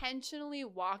intentionally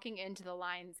walking into the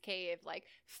lion's cave, like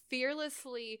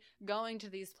fearlessly going to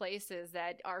these places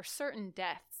that are certain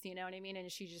deaths, you know what I mean?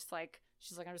 And she's like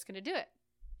I'm just gonna do it.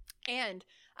 And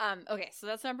okay, so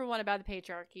that's number one about the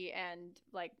patriarchy, and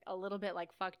like a little bit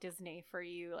like fuck Disney for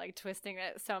you like twisting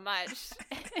it so much.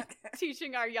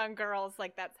 Teaching our young girls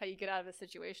like that's how you get out of a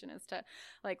situation, is to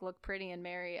like look pretty and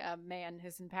marry a man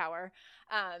who's in power,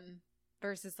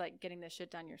 versus like getting this shit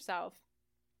done yourself.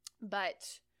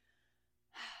 But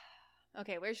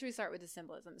okay, where should we start with the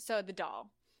symbolism? So the doll.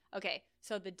 Okay,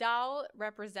 so the doll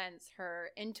represents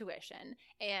her intuition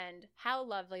and how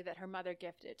lovely that her mother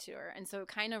gifted it to her. And so it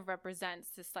kind of represents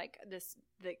this like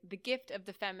the gift of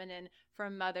the feminine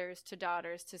from mothers to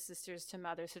daughters to sisters to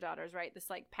mothers to daughters, right? This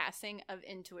like passing of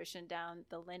intuition down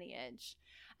the lineage.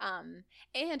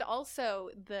 And also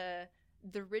the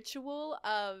ritual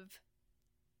of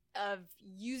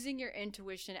using your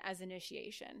intuition as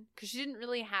initiation, because she didn't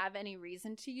really have any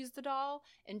reason to use the doll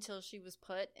until she was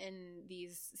put in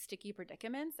these sticky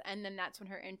predicaments, and then that's when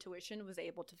her intuition was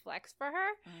able to flex for her.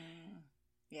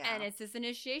 Yeah. And it's this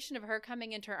initiation of her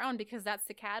coming into her own, because that's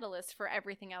the catalyst for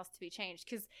everything else to be changed.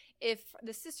 Because if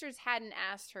the sisters hadn't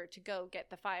asked her to go get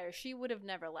the fire, she would have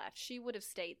never left. She would have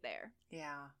stayed there.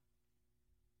 Yeah.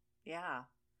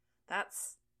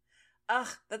 That's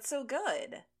so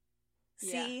good.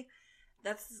 See,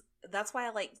 that's why I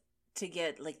like to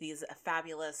get like these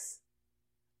fabulous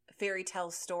fairy tale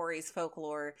stories,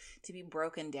 folklore, to be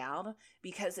broken down,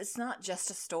 because it's not just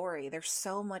a story. There's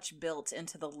so much built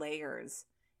into the layers.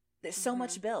 There's so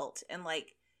much built, and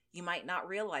like you might not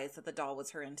realize that the doll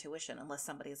was her intuition unless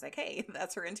somebody's like, hey,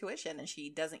 that's her intuition, and she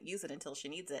doesn't use it until she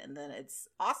needs it, and then it's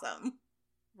awesome.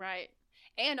 Right.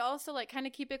 And also, like, kind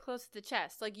of keep it close to the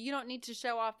chest. Like, you don't need to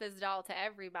show off this doll to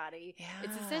everybody. Yeah.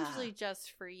 It's essentially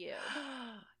just for you.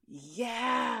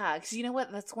 Yeah. Because you know what?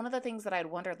 That's one of the things that I'd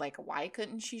wondered, like, why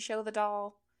couldn't she show the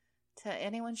doll to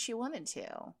anyone she wanted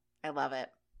to? I love it.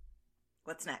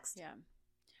 What's next? Yeah.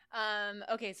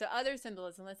 Okay, so other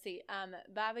symbolism. Let's see.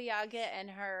 Baba Yaga and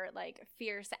her, like,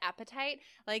 fierce appetite.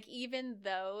 Like, even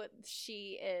though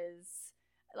she is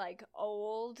like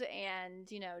old and,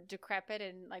 you know, decrepit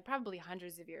and like probably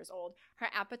hundreds of years old, her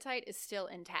appetite is still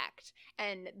intact.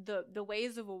 And the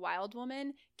ways of a wild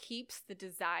woman keeps the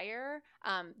desire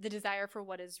for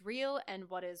what is real and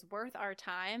what is worth our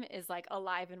time is like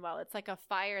alive and well. It's like a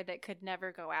fire that could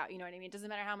never go out. You know what I mean? It doesn't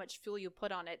matter how much fuel you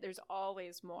put on it. There's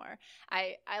always more.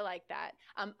 I like that.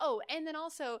 Oh, and then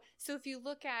also, so if you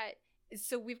look at,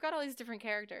 so we've got all these different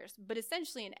characters, but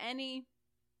essentially in any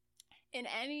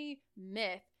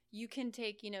myth, you can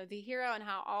take, you know, the hero and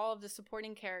how all of the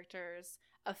supporting characters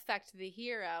affect the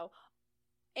hero.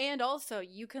 And also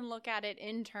you can look at it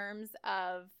in terms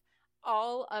of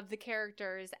all of the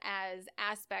characters as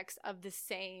aspects of the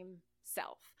same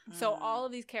self. So all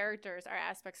of these characters are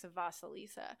aspects of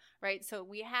Vasilisa, right? So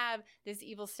we have this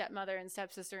evil stepmother and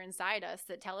stepsister inside us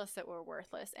that tell us that we're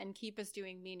worthless and keep us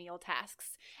doing menial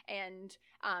tasks and,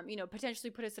 you know, potentially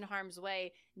put us in harm's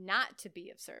way not to be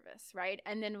of service, right?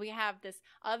 And then we have this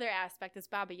other aspect, this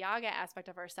Baba Yaga aspect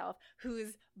of ourselves,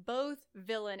 who's both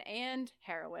villain and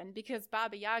heroine, because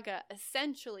Baba Yaga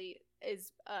essentially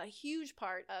is a huge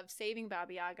part of saving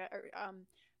Baba Yaga, or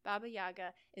Baba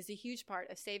Yaga is a huge part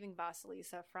of saving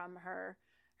Vasilisa from her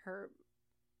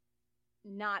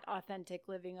not authentic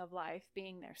living of life,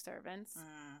 being their servants.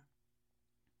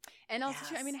 And also,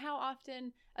 Yes. I mean, how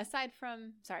often, aside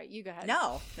from, sorry, you go ahead.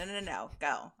 No.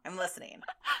 Go. I'm listening.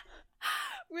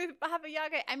 With Baba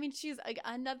Yaga, I mean, she's like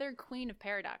another queen of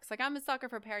paradox. Like, I'm a sucker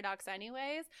for paradox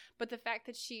anyways, but the fact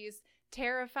that she's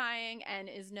terrifying and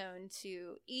is known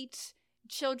to eat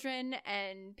children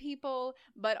and people,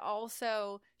 but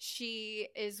also she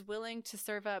is willing to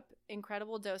serve up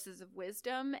incredible doses of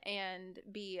wisdom and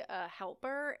be a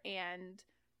helper and,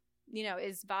 you know,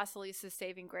 is Vasilisa's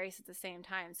saving grace at the same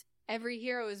time. So every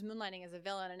hero is moonlighting as a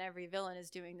villain and every villain is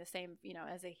doing the same, you know,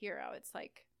 as a hero. It's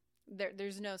like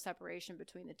there's no separation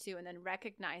between the two. And then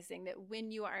recognizing that when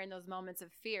you are in those moments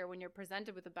of fear, when you're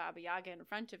presented with a Baba Yaga in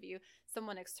front of you,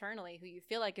 someone externally who you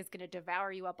feel like is going to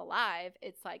devour you up alive,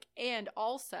 it's like, and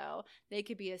also they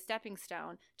could be a stepping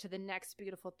stone to the next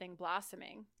beautiful thing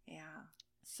blossoming. Yeah.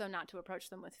 So not to approach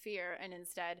them with fear and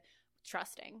instead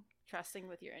trusting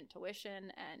with your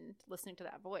intuition and listening to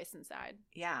that voice inside.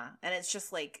 Yeah. And it's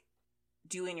just like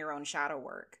doing your own shadow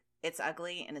work. It's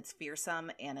ugly and it's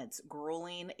fearsome and it's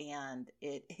grueling and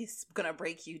it is going to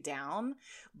break you down.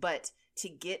 But to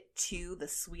get to the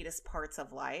sweetest parts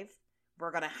of life,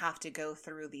 we're going to have to go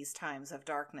through these times of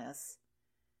darkness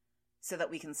so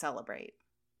that we can celebrate.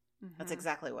 Mm-hmm. That's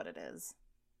exactly what it is.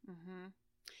 Mm-hmm.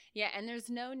 Yeah, and there's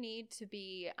no need to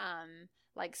be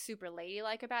like super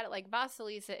ladylike about it. Like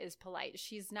Vasilisa is polite.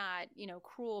 She's not, you know,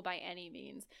 cruel by any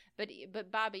means. But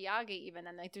Baba Yaga even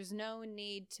then, like there's no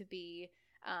need to be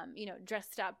you know,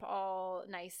 dressed up all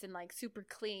nice and like super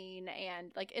clean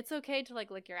and like it's okay to like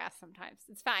lick your ass sometimes.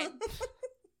 It's fine.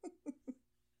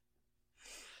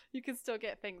 You can still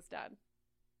get things done.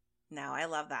 No, I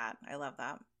love that.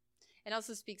 It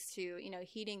also speaks to, you know,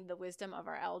 heeding the wisdom of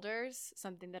our elders,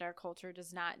 something that our culture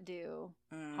does not do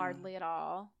hardly at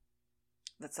all.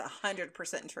 That's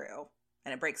 100% true.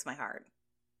 And it breaks my heart.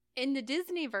 In the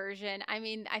Disney version, I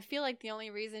mean, I feel like the only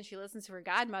reason she listens to her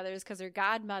godmother is because her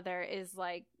godmother is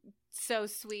like so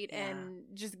sweet and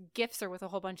just gifts her with a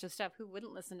whole bunch of stuff. Who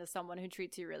wouldn't listen to someone who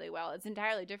treats you really well? It's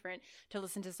entirely different to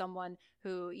listen to someone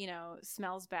who, you know,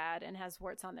 smells bad and has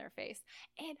warts on their face.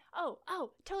 And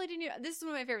totally didn't know. This is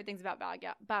one of my favorite things about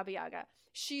Baba Yaga.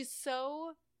 She's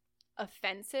so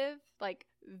offensive, like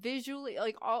visually,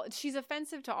 like she's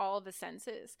offensive to all of the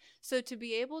senses. So to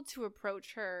be able to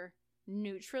approach her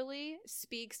neutrally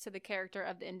speaks to the character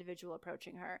of the individual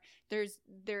approaching her.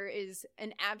 There is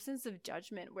an absence of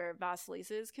judgment where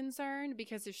Vasilisa is concerned,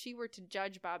 because if she were to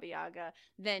judge Baba Yaga,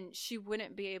 then she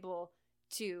wouldn't be able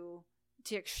to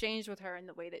exchange with her in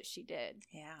the way that she did.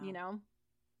 Yeah. You know?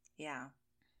 Yeah.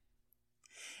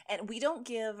 And we don't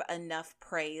give enough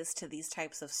praise to these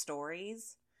types of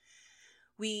stories.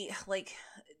 We, like,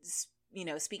 you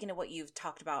know, speaking of what you've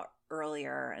talked about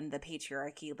earlier and the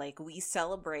patriarchy, like, we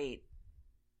celebrate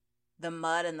the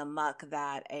mud and the muck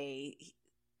that a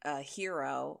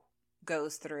hero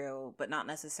goes through, but not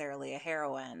necessarily a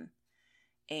heroine.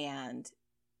 And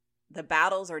the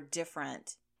battles are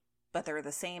different, but they're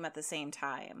the same at the same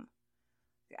time.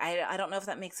 I don't know if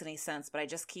that makes any sense, but I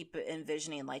just keep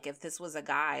envisioning, like, if this was a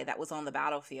guy that was on the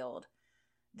battlefield,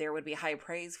 there would be high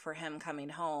praise for him coming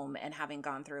home and having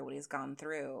gone through what he's gone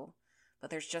through.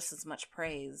 But there's just as much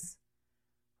praise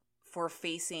for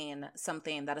facing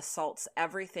something that assaults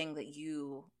everything that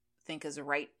you think is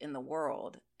right in the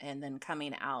world and then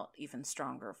coming out even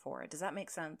stronger for it. Does that make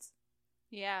sense?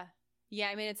 Yeah. Yeah,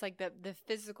 I mean, it's like the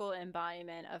physical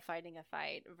embodiment of fighting a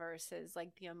fight versus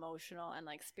like the emotional and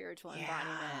like spiritual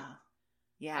embodiment.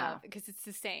 Yeah. Because it's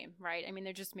the same, right? I mean,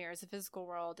 they're just mirrors. The physical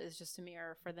world is just a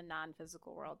mirror for the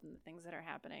non-physical world and the things that are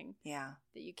happening. Yeah.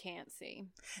 That you can't see.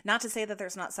 Not to say that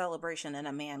there's not celebration in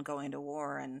a man going to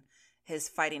war and his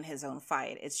fighting his own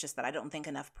fight. It's just that I don't think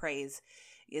enough praise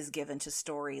is given to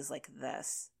stories like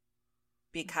this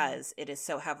because it is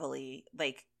so heavily,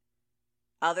 like,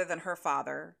 other than her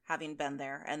father having been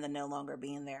there and then no longer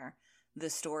being there, the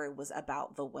story was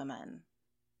about the women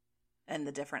and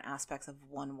the different aspects of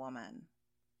one woman.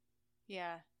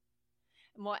 Yeah.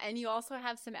 Well, and you also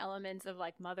have some elements of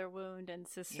like mother wound and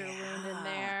sister wound in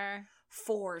there.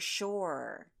 For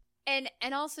sure. And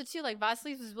also too, like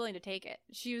Vasilisa was willing to take it.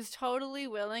 She was totally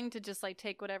willing to just like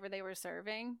take whatever they were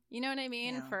serving. You know what I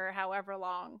mean? Yeah. For however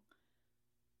long.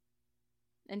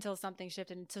 Until something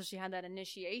shifted, until she had that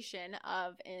initiation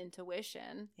of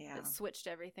intuition that switched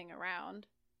everything around.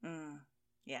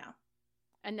 Yeah.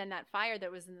 And then that fire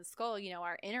that was in the skull, you know,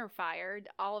 our inner fire,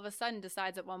 all of a sudden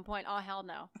decides at one point, oh, hell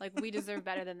no. Like, we deserve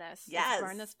better than this. Yes. Let's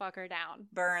burn this fucker down.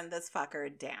 Burn this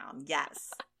fucker down.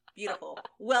 Yes. Beautiful.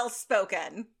 Well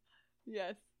spoken.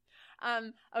 Yes.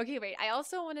 Okay, wait. I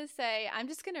also want to say, I'm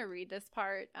just going to read this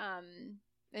part.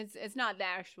 It's not the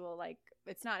actual, like,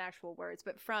 it's not actual words,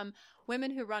 but from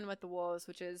Women Who Run with the Wolves,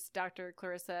 which is Dr.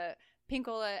 Clarissa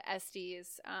Pinkola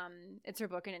Estes. It's her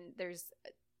book, and there's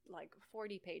like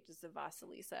 40 pages of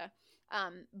Vasilisa.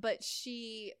 But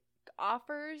she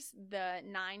offers the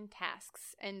 9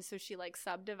 tasks, and so she like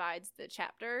subdivides the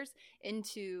chapters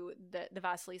into the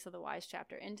Vasilisa the Wise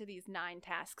chapter into these 9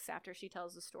 tasks after she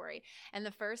tells the story. And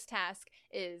the first task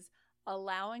is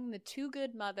allowing the too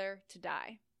good mother to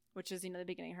die, which is, you know, the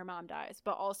beginning, her mom dies.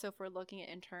 But also if we're looking at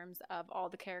in terms of all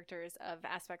the characters of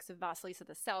aspects of Vasilisa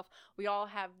the self, we all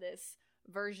have this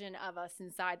version of us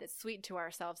inside that's sweet to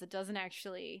ourselves that doesn't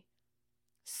actually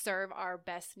serve our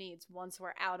best needs once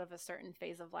we're out of a certain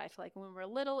phase of life. Like when we're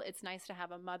little, it's nice to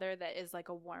have a mother that is like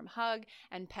a warm hug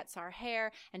and pets our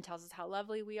hair and tells us how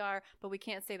lovely we are, but we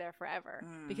can't stay there forever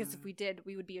because if we did,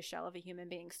 we would be a shell of a human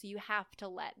being. So you have to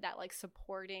let that like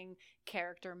supporting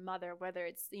character mother, whether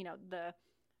it's, you know,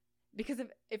 because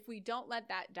if we don't let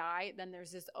that die, then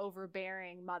there's this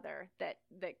overbearing mother that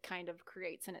kind of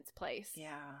creates in its place.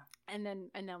 Yeah. And then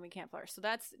we can't flourish. So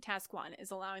that's task 1,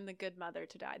 is allowing the good mother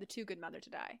to die, the too good mother to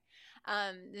die.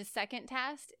 The second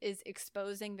task is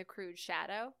exposing the crude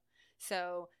shadow.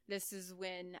 So this is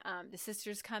when the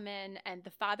sisters come in and the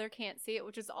father can't see it,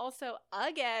 which is also,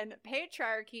 again,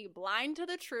 patriarchy, blind to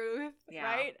the truth,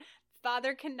 right?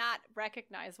 Father cannot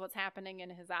recognize what's happening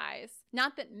in his eyes.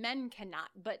 Not that men cannot,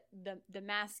 but the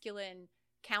masculine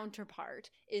counterpart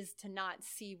is to not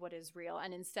see what is real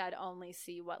and instead only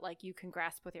see what like you can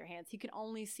grasp with your hands. He can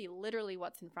only see literally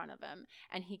what's in front of him,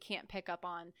 and he can't pick up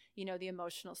on, you know, the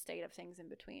emotional state of things in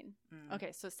between.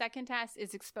 Okay, so second task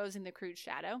is exposing the crude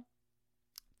shadow.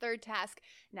 Third task,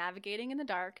 navigating in the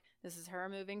dark. This is her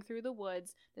moving through the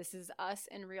woods. This is us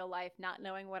in real life not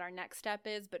knowing what our next step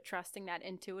is, but trusting that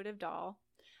intuitive doll.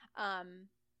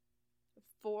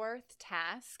 Fourth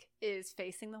task is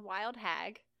facing the wild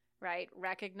hag, right?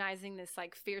 Recognizing this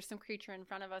like fearsome creature in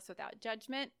front of us without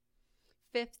judgment.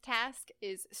 Fifth task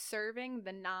is serving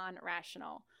the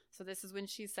non-rational. So this is when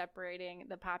she's separating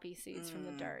the poppy seeds from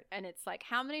the dirt. And it's like,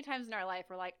 how many times in our life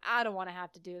we're like, I don't want to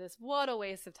have to do this. What a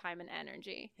waste of time and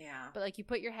energy. Yeah. But like you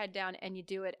put your head down and you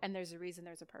do it, and there's a reason,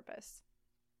 there's a purpose.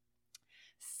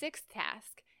 Sixth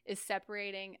task is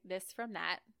separating this from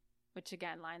that, which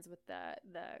again lines with the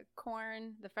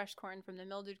corn, the fresh corn from the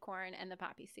mildewed corn, and the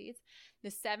poppy seeds.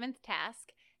 The seventh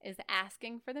task is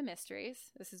asking for the mysteries.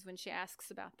 This is when she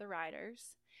asks about the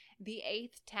riders. The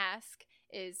eighth task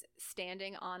is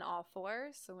standing on all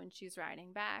fours. So when she's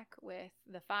riding back with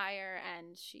the fire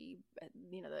and she,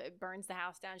 you know, it burns the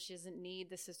house down, she doesn't need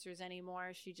the sisters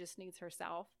anymore. She just needs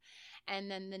herself. And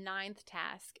then the ninth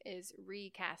task is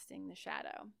recasting the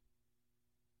shadow.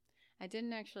 I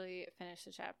didn't actually finish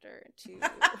the chapter to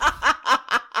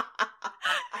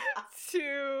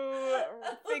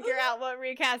figure out what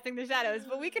recasting the shadow is,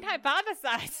 but we can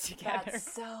hypothesize together.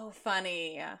 That's so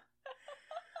funny.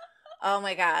 Oh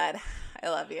my God. I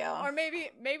love you. Or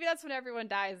maybe that's when everyone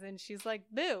dies and she's like,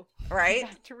 boo. Right?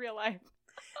 Back to real life.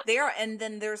 And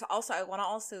then there's also, I want to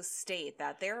also state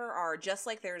that there are, just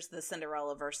like there's the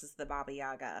Cinderella versus the Baba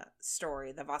Yaga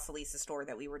story, the Vasilisa story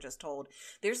that we were just told,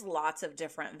 there's lots of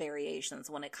different variations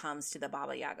when it comes to the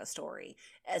Baba Yaga story.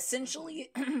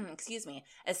 Essentially, excuse me,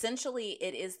 essentially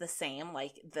it is the same,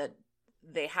 like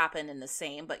they happen in the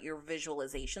same, but your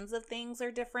visualizations of things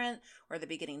are different, or the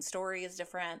beginning story is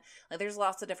different. Like there's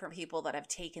lots of different people that have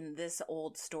taken this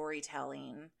old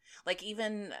storytelling. Like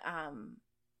even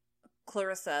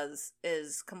Clarissa's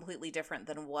is completely different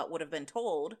than what would have been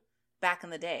told back in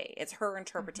the day. It's her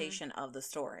interpretation of the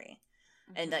story.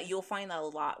 And that you'll find that a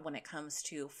lot when it comes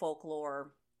to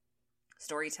folklore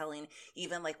storytelling,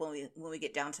 even like when we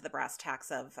get down to the brass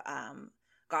tacks of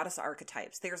goddess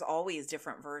archetypes. There's always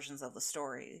different versions of the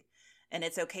story, and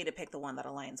it's okay to pick the one that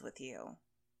aligns with you.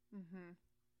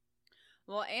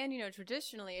 Well, and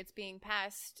traditionally it's being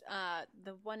passed.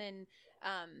 The one in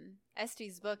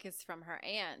Estee's book is from her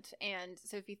aunt, and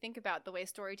so if you think about the way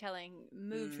storytelling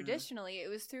moved traditionally, it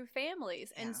was through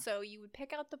families, and so you would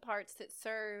pick out the parts that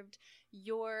served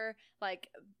your like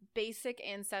basic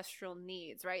ancestral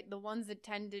needs, right? The ones that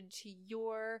tended to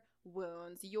your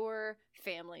wounds, your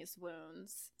family's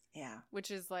wounds. Yeah.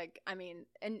 Which is like, I mean,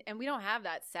 and we don't have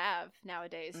that salve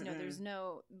nowadays. There's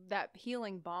no, that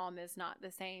healing balm is not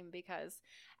the same, because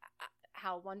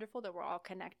how wonderful that we're all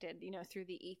connected, through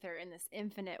the ether in this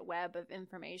infinite web of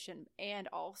information. And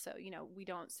also, we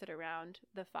don't sit around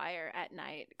the fire at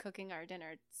night cooking our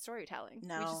dinner storytelling.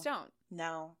 No. We just don't.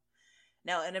 No.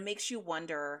 And it makes you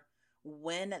wonder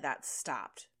when that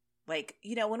stopped. Like,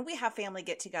 when we have family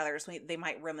get-togethers, they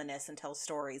might reminisce and tell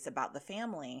stories about the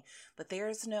family, but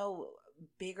there's no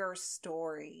bigger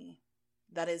story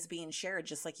that is being shared,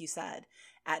 just like you said,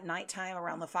 at nighttime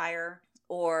around the fire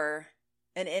or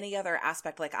in any other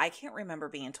aspect. Like, I can't remember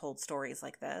being told stories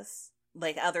like this,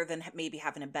 like other than maybe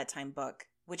having a bedtime book,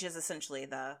 which is essentially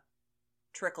the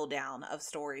trickle down of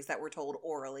stories that were told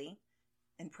orally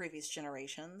in previous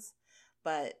generations.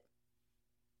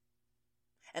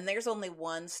 And there's only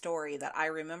one story that I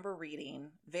remember reading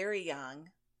very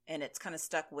young, and it's kind of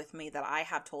stuck with me, that I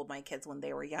have told my kids when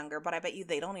they were younger, but I bet you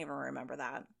they don't even remember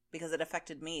that because it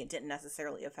affected me. It didn't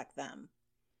necessarily affect them.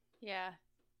 Yeah.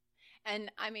 And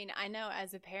I mean, I know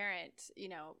as a parent,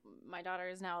 my daughter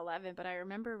is now 11, but I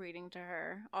remember reading to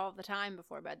her all the time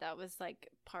before bed. That was like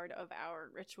part of our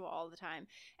ritual all the time.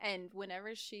 And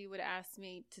whenever she would ask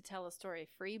me to tell a story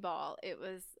free ball, it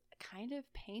was kind of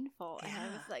painful. Yeah. And I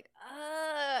was like,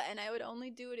 and I would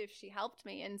only do it if she helped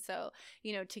me. And so,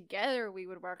 together we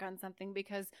would work on something,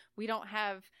 because we don't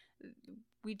have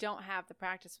the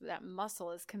practice. That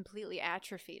muscle is completely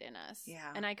atrophied in us.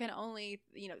 Yeah. And I can only,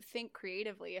 think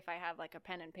creatively if I have like a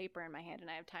pen and paper in my hand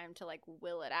and I have time to like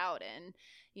will it out and,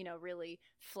 really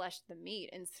flesh the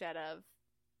meat instead of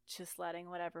just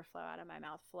letting whatever flow out of my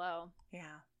mouth flow.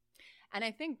 Yeah. And I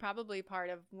think probably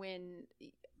part of when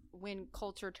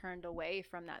culture turned away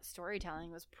from that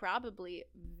storytelling was probably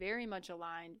very much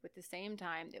aligned with the same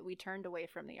time that we turned away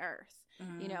from the earth.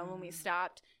 When we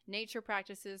stopped nature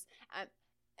practices.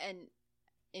 And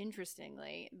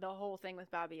interestingly, the whole thing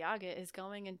with Baba Yaga is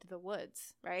going into the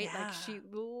woods, right? Yeah. Like she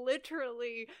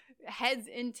literally heads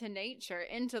into nature,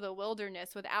 into the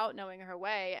wilderness without knowing her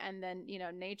way. And then,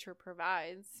 nature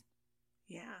provides.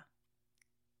 Yeah.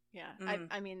 Yeah.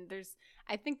 I mean,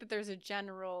 I think that there's a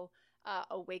general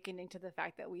awakening to the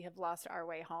fact that we have lost our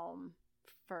way home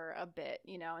for a bit,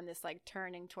 and this like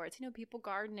turning towards, people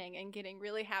gardening and getting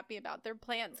really happy about their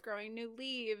plants growing new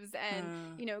leaves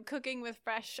and, cooking with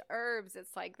fresh herbs.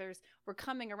 It's like we're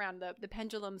coming around, the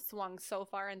pendulum swung so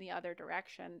far in the other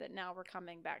direction that now we're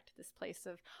coming back to this place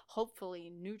of hopefully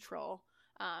neutral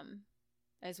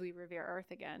as we revere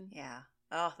Earth again. Yeah.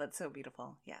 Oh, that's so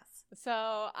beautiful. Yes. So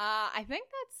I think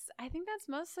that's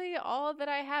mostly all that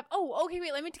I have. Oh, okay.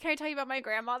 Wait, can I tell you about my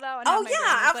grandma though? And oh my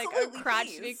yeah, absolutely. Like a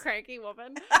crotchety, cranky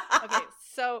woman. Okay,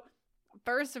 so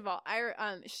first of all,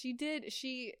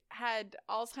 she had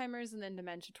Alzheimer's and then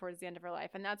dementia towards the end of her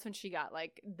life, and that's when she got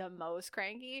like the most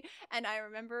cranky. And I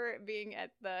remember being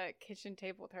at the kitchen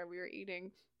table with her. We were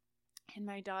eating. And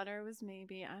my daughter was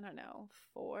maybe,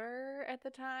 4 at the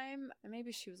time.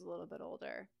 Maybe she was a little bit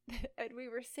older. And we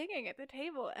were singing at the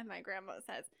table. And my grandma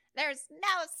says, "There's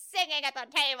no singing at the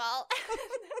table."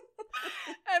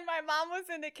 And my mom was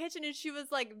in the kitchen and she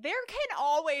was like, "There can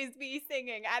always be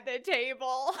singing at the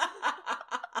table."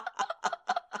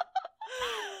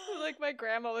 Like my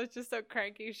grandma was just so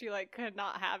cranky. She like could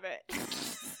not have it.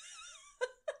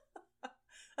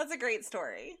 That's a great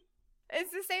story.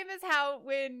 It's the same as how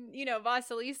when,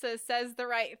 Vasilisa says the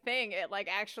right thing, it like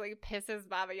actually pisses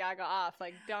Baba Yaga off.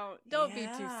 Like, don't be too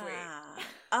sweet.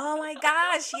 Oh my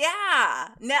gosh, yeah.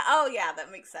 No, oh yeah,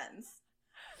 that makes sense.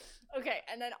 Okay,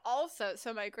 and then also,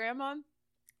 so my grandma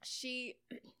she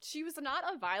was not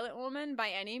a violent woman by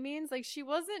any means. Like, she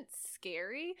wasn't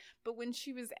scary, but when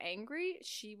she was angry,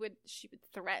 she would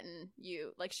threaten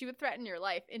you. Like, she would threaten your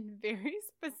life in very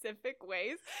specific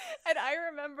ways. And I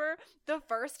remember the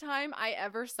first time I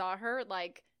ever saw her,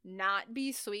 like, not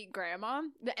be sweet grandma,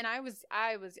 and I was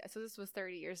so this was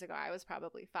 30 years ago. I was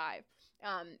probably 5.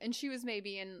 And she was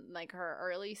maybe in like her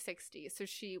early 60s, so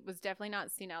she was definitely not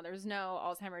senile. There was no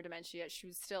Alzheimer's, dementia yet. She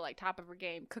was still like top of her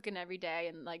game, cooking every day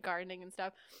and like gardening and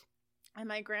stuff. And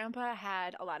my grandpa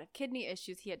had a lot of kidney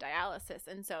issues. He had dialysis,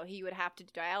 and so he would have to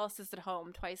do dialysis at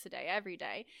home twice a day, every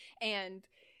day. And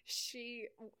she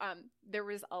there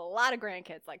was a lot of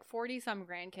grandkids, like 40 some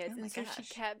grandkids. Oh, and so gosh.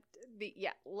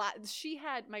 she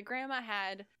kept my grandma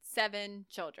had 7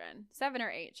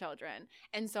 or 8 children,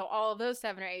 and so all of those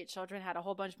 7 or 8 children had a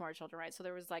whole bunch more children, right? So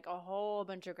there was like a whole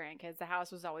bunch of grandkids. The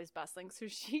house was always bustling. So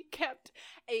she kept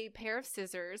a pair of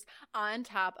scissors on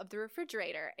top of the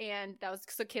refrigerator, and that was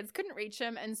so kids couldn't reach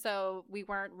them, and so we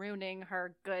weren't ruining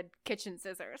her good kitchen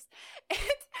scissors.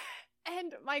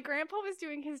 And my grandpa was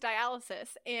doing his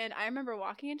dialysis, and I remember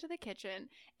walking into the kitchen,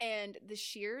 and the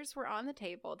shears were on the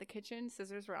table, the kitchen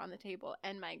scissors were on the table,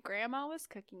 and my grandma was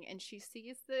cooking, and she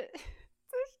sees the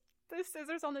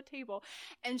scissors on the table,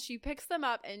 and she picks them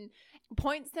up and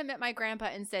points them at my grandpa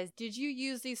and says, "Did you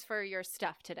use these for your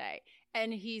stuff today?"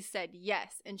 And he said,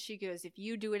 "Yes." And she goes, "If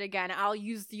you do it again, I'll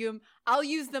use them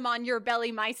on your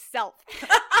belly myself."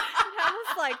 I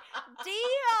was like,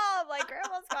 damn, like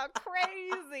grandma's gone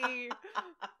crazy.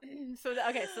 So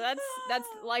that's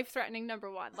life-threatening number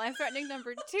 1. Life-threatening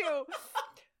number 2,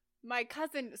 my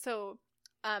cousin. So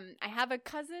I have a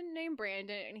cousin named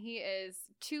Brandon, and he is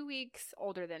 2 weeks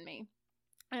older than me.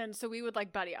 And so we would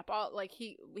like buddy up. All like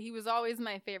he was always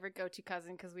my favorite go-to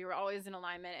cousin because we were always in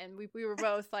alignment, and we were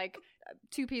both like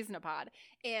 2 peas in a pod.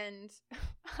 And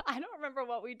I don't remember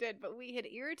what we did, but we had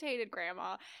irritated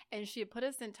grandma, and she had put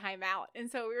us in timeout. And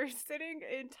so we were sitting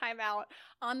in timeout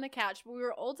on the couch, but we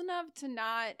were old enough to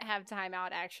not have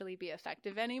timeout actually be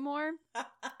effective anymore.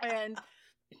 And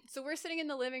so we're sitting in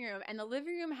the living room, and the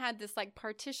living room had this like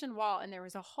partition wall, and there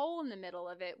was a hole in the middle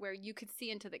of it where you could see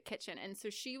into the kitchen. And so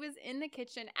she was in the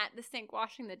kitchen at the sink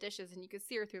washing the dishes, and you could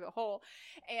see her through the hole.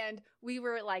 And we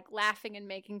were like laughing and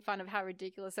making fun of how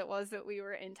ridiculous it was that we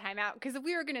were in timeout, because if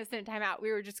we were going to sit in timeout,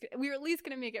 we were at least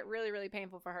going to make it really, really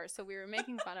painful for her. So we were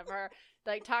making fun of her,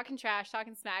 like talking trash,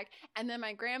 talking smack. And then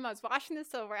my grandma's washing the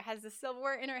silverware, has the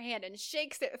silverware in her hand, and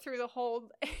shakes it through the hole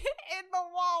in the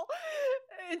wall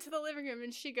into the living room.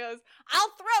 And she goes, "I'll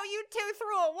throw you 2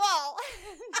 through a wall."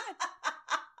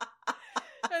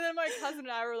 And then my cousin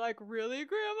and I were like, "Really,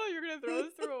 Grandma? You're going to throw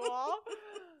us through a wall?"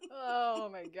 Oh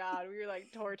my God. We were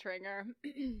like torturing her.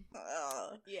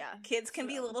 Yeah. Kids can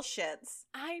be little shits.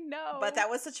 I know. But that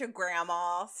was such a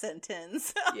grandma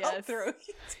sentence. Yes. I'll throw you 2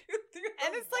 through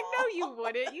And it's like, no, you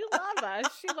wouldn't. You love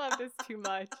us. She loved us too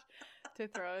much to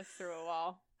throw us through a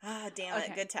wall. Ah, damn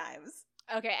it. Good times.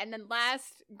 Okay, and then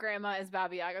last grandma is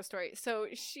Baba Yaga story. So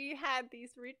she had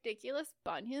these ridiculous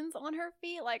bunions on her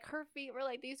feet. Like, her feet were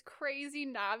like these crazy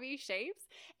knobby shapes.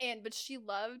 But she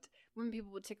loved when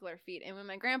people would tickle her feet. And when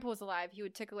my grandpa was alive, he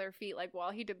would tickle her feet like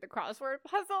while he did the crossword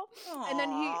puzzle. Aww. And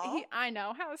then he I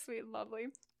know, how sweet and lovely.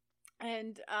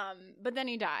 And but then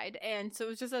he died, and so it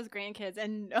was just us grandkids,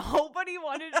 and nobody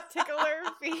wanted to tickle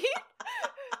her feet.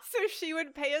 So she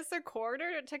would pay us $0.25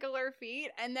 to tickle her feet,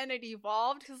 and then it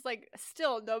evolved because, like,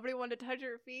 still nobody wanted to touch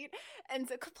her feet. And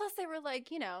so, plus they were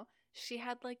like, you know, she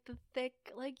had like the thick,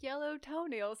 like, yellow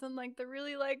toenails and like the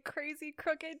really like crazy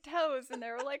crooked toes, and they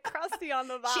were like crusty on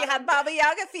the bottom. She had Baba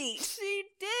Yaga feet. She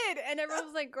did. And everyone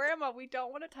was like, "Grandma, we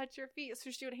don't want to touch your feet." So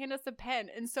she would hand us a pen,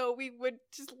 and so we would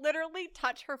just literally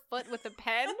touch her foot with a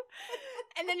pen.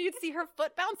 And then you'd see her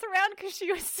foot bounce around because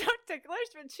she was so ticklish,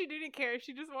 but she didn't care.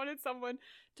 She just wanted someone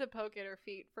to poke at her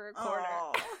feet for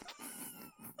 $0.25.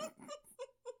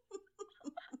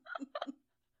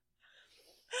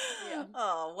 Yeah.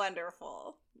 Oh,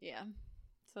 wonderful. Yeah.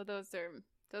 So those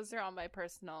are all my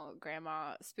personal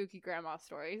spooky grandma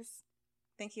stories.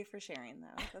 Thank you for sharing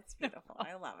those. That's beautiful.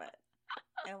 I love it.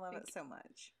 I love it so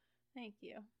much. Thank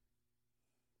you.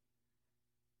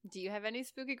 Do you have any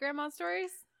spooky grandma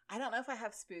stories? I don't know if I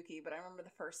have spooky, but I remember the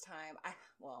first time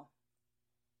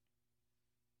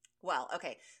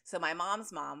okay. So my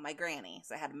mom's mom, my granny.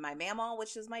 So I had my mamaw,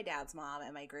 which is my dad's mom,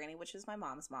 and my granny, which is my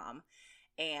mom's mom.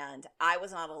 And I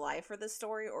was not alive for this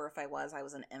story, or if I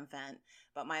was an infant.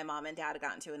 But my mom and dad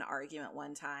got into an argument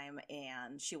one time,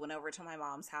 and she went over to my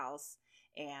mom's house,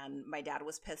 and my dad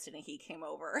was pissed, and he came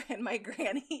over, and my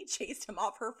granny chased him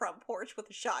off her front porch with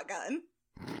a shotgun.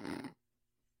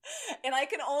 And I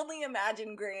can only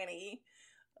imagine Granny,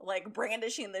 like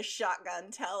brandishing the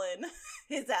shotgun, telling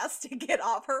his ass to get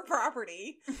off her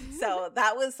property. So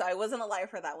I wasn't alive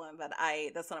for that one, but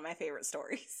that's one of my favorite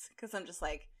stories, because I'm just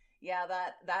like, yeah,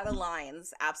 that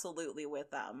aligns absolutely with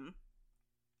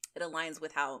it aligns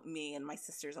with how me and my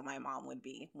sisters and my mom would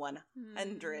be 100%.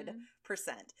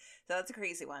 So that's a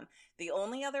crazy one. The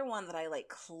only other one that I like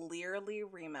clearly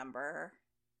remember,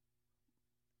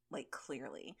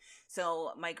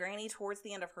 so my granny, towards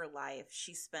the end of her life,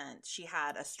 she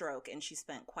had a stroke, and she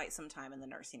spent quite some time in the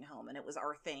nursing home, and it was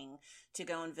our thing to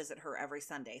go and visit her every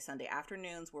Sunday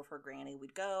afternoons were for granny.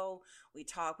 We'd go, we'd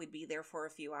talk, we'd be there for a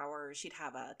few hours. She'd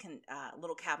have a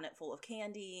little cabinet full of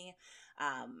candy.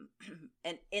 And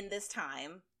in this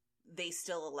time, they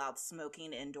still allowed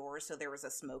smoking indoors. So there was a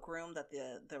smoke room that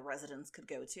the residents could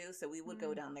go to. So we would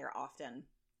go down there often.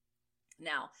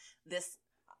 Now, this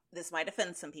might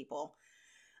offend some people.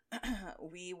 I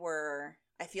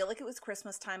feel like it was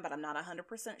Christmas time, but I'm not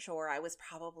 100% sure. I was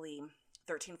probably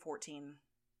 13, 14,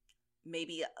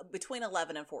 maybe between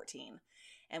 11 and 14.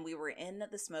 And we were in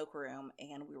the smoke room,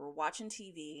 and we were watching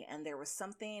TV, and there was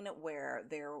something where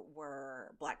there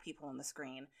were Black people on the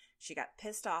screen. She got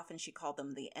pissed off, and she called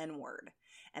them the N-word.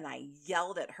 And I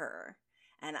yelled at her,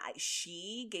 and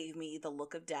she gave me the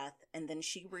look of death, and then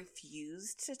she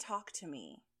refused to talk to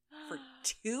me for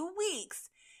 2 weeks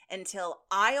until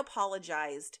I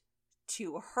apologized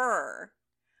to her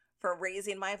for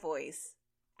raising my voice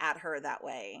at her that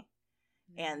way.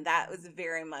 And that was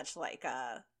very much like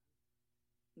a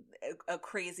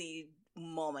crazy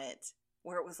moment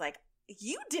where it was like,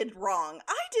 you did wrong.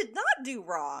 I did not do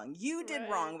wrong. You did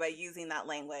wrong by using that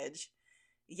language.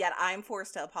 Yet I'm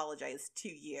forced to apologize to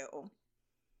you.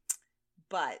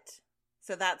 But,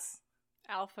 so that's...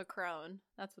 Alpha crone.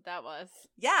 That's what that was.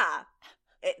 Yeah.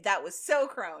 That was so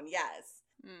crone, yes.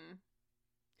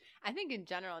 I think in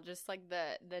general, just like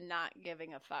the not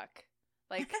giving a fuck.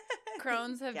 Like,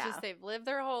 crones have they've lived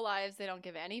their whole lives. They don't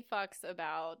give any fucks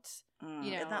about,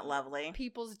 isn't that lovely?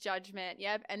 People's judgment.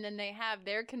 Yep. And then they have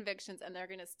their convictions, and they're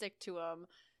going to stick to them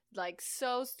like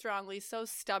so strongly, so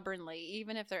stubbornly,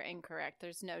 even if they're incorrect.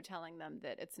 There's no telling them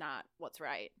that it's not what's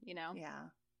right, you know?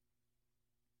 Yeah.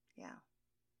 Yeah.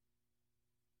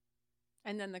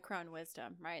 And then the crone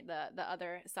wisdom, right? The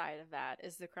other side of that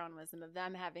is the crone wisdom of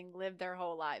them having lived their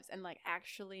whole lives and like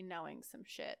actually knowing some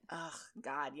shit. Oh,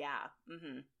 God, yeah.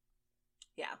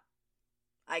 Yeah.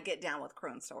 I get down with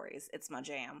crone stories. It's my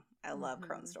jam. I love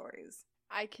crone stories.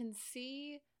 I can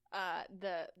see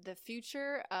the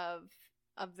future of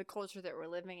the culture that we're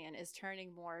living in is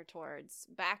turning more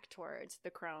back towards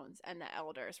the crones and the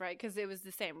elders, right? Because it was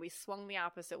the same. We swung the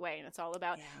opposite way, and it's all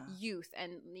about youth.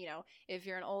 And, you know, if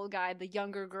you're an old guy, the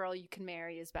younger girl you can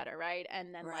marry is better, right?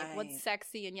 And then like what's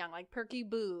sexy and young, like perky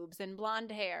boobs and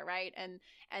blonde hair, right? And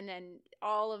then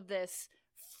all of this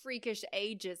freakish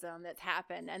ageism that's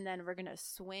happened, and then we're gonna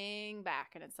swing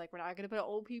back, and it's like we're not gonna put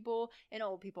old people in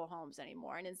old people homes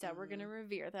anymore, and instead we're gonna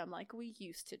revere them like we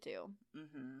used to do,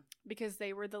 because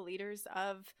they were the leaders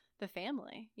of the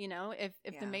family. You know, if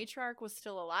the matriarch was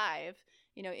still alive,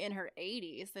 you know, in her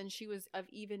 80s, then she was of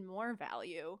even more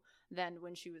value than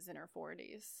when she was in her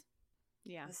 40s.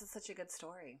 Yeah, this is such a good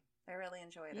story. I really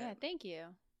enjoyed it. Yeah, thank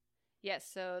you. Yes,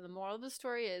 so the moral of the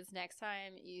story is next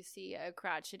time you see a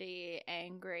crotchety,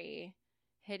 angry,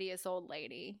 hideous old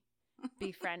lady,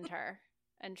 befriend her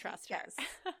and trust her.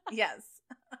 Yes.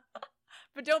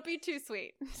 But don't be too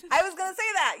sweet. I was going to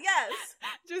say that, yes.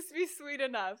 Just be sweet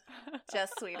enough.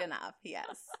 Just sweet enough,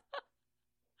 yes.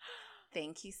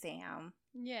 Thank you, Sam.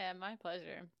 Yeah, my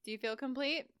pleasure. Do you feel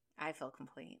complete? I feel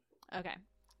complete. Okay.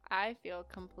 I feel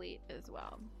complete as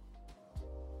well.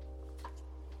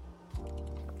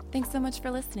 Thanks so much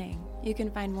for listening. You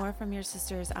can find more from your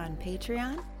sisters on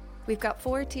Patreon. We've got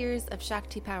 4 tiers of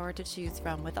Shakti power to choose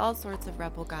from, with all sorts of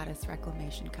Rebel Goddess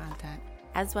Reclamation content,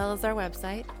 as well as our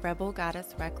website,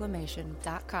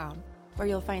 rebelgoddessreclamation.com, where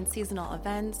you'll find seasonal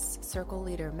events, circle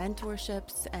leader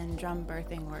mentorships, and drum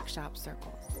birthing workshop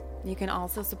circles. You can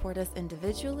also support us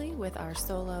individually with our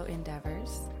solo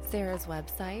endeavors. Sarah's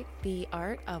website,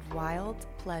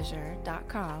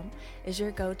 theartofwildpleasure.com, is your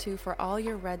go-to for all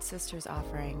your Red Sisters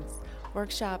offerings,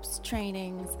 workshops,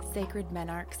 trainings, sacred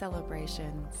menarch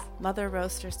celebrations, mother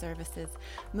roaster services,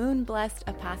 moon-blessed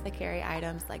apothecary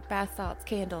items like bath salts,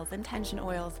 candles, intention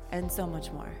oils, and so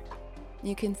much more.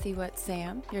 You can see what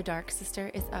Sam, your dark sister,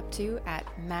 is up to at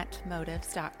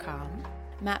mattmotives.com.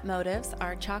 Matte Motives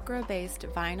are chakra-based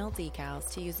vinyl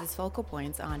decals to use as focal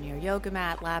points on your yoga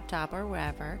mat, laptop, or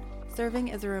wherever,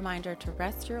 serving as a reminder to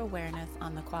rest your awareness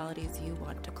on the qualities you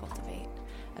want to cultivate.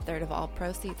 A third of all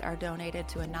proceeds are donated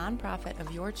to a nonprofit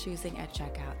of your choosing at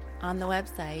checkout. On the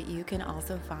website, you can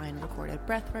also find recorded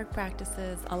breathwork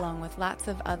practices, along with lots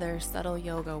of other subtle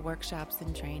yoga workshops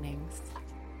and trainings.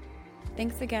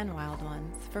 Thanks again, Wild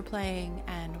Ones, for playing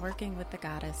and working with the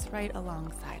goddess right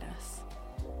alongside us.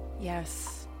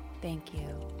 Yes, thank you.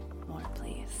 More,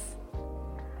 please.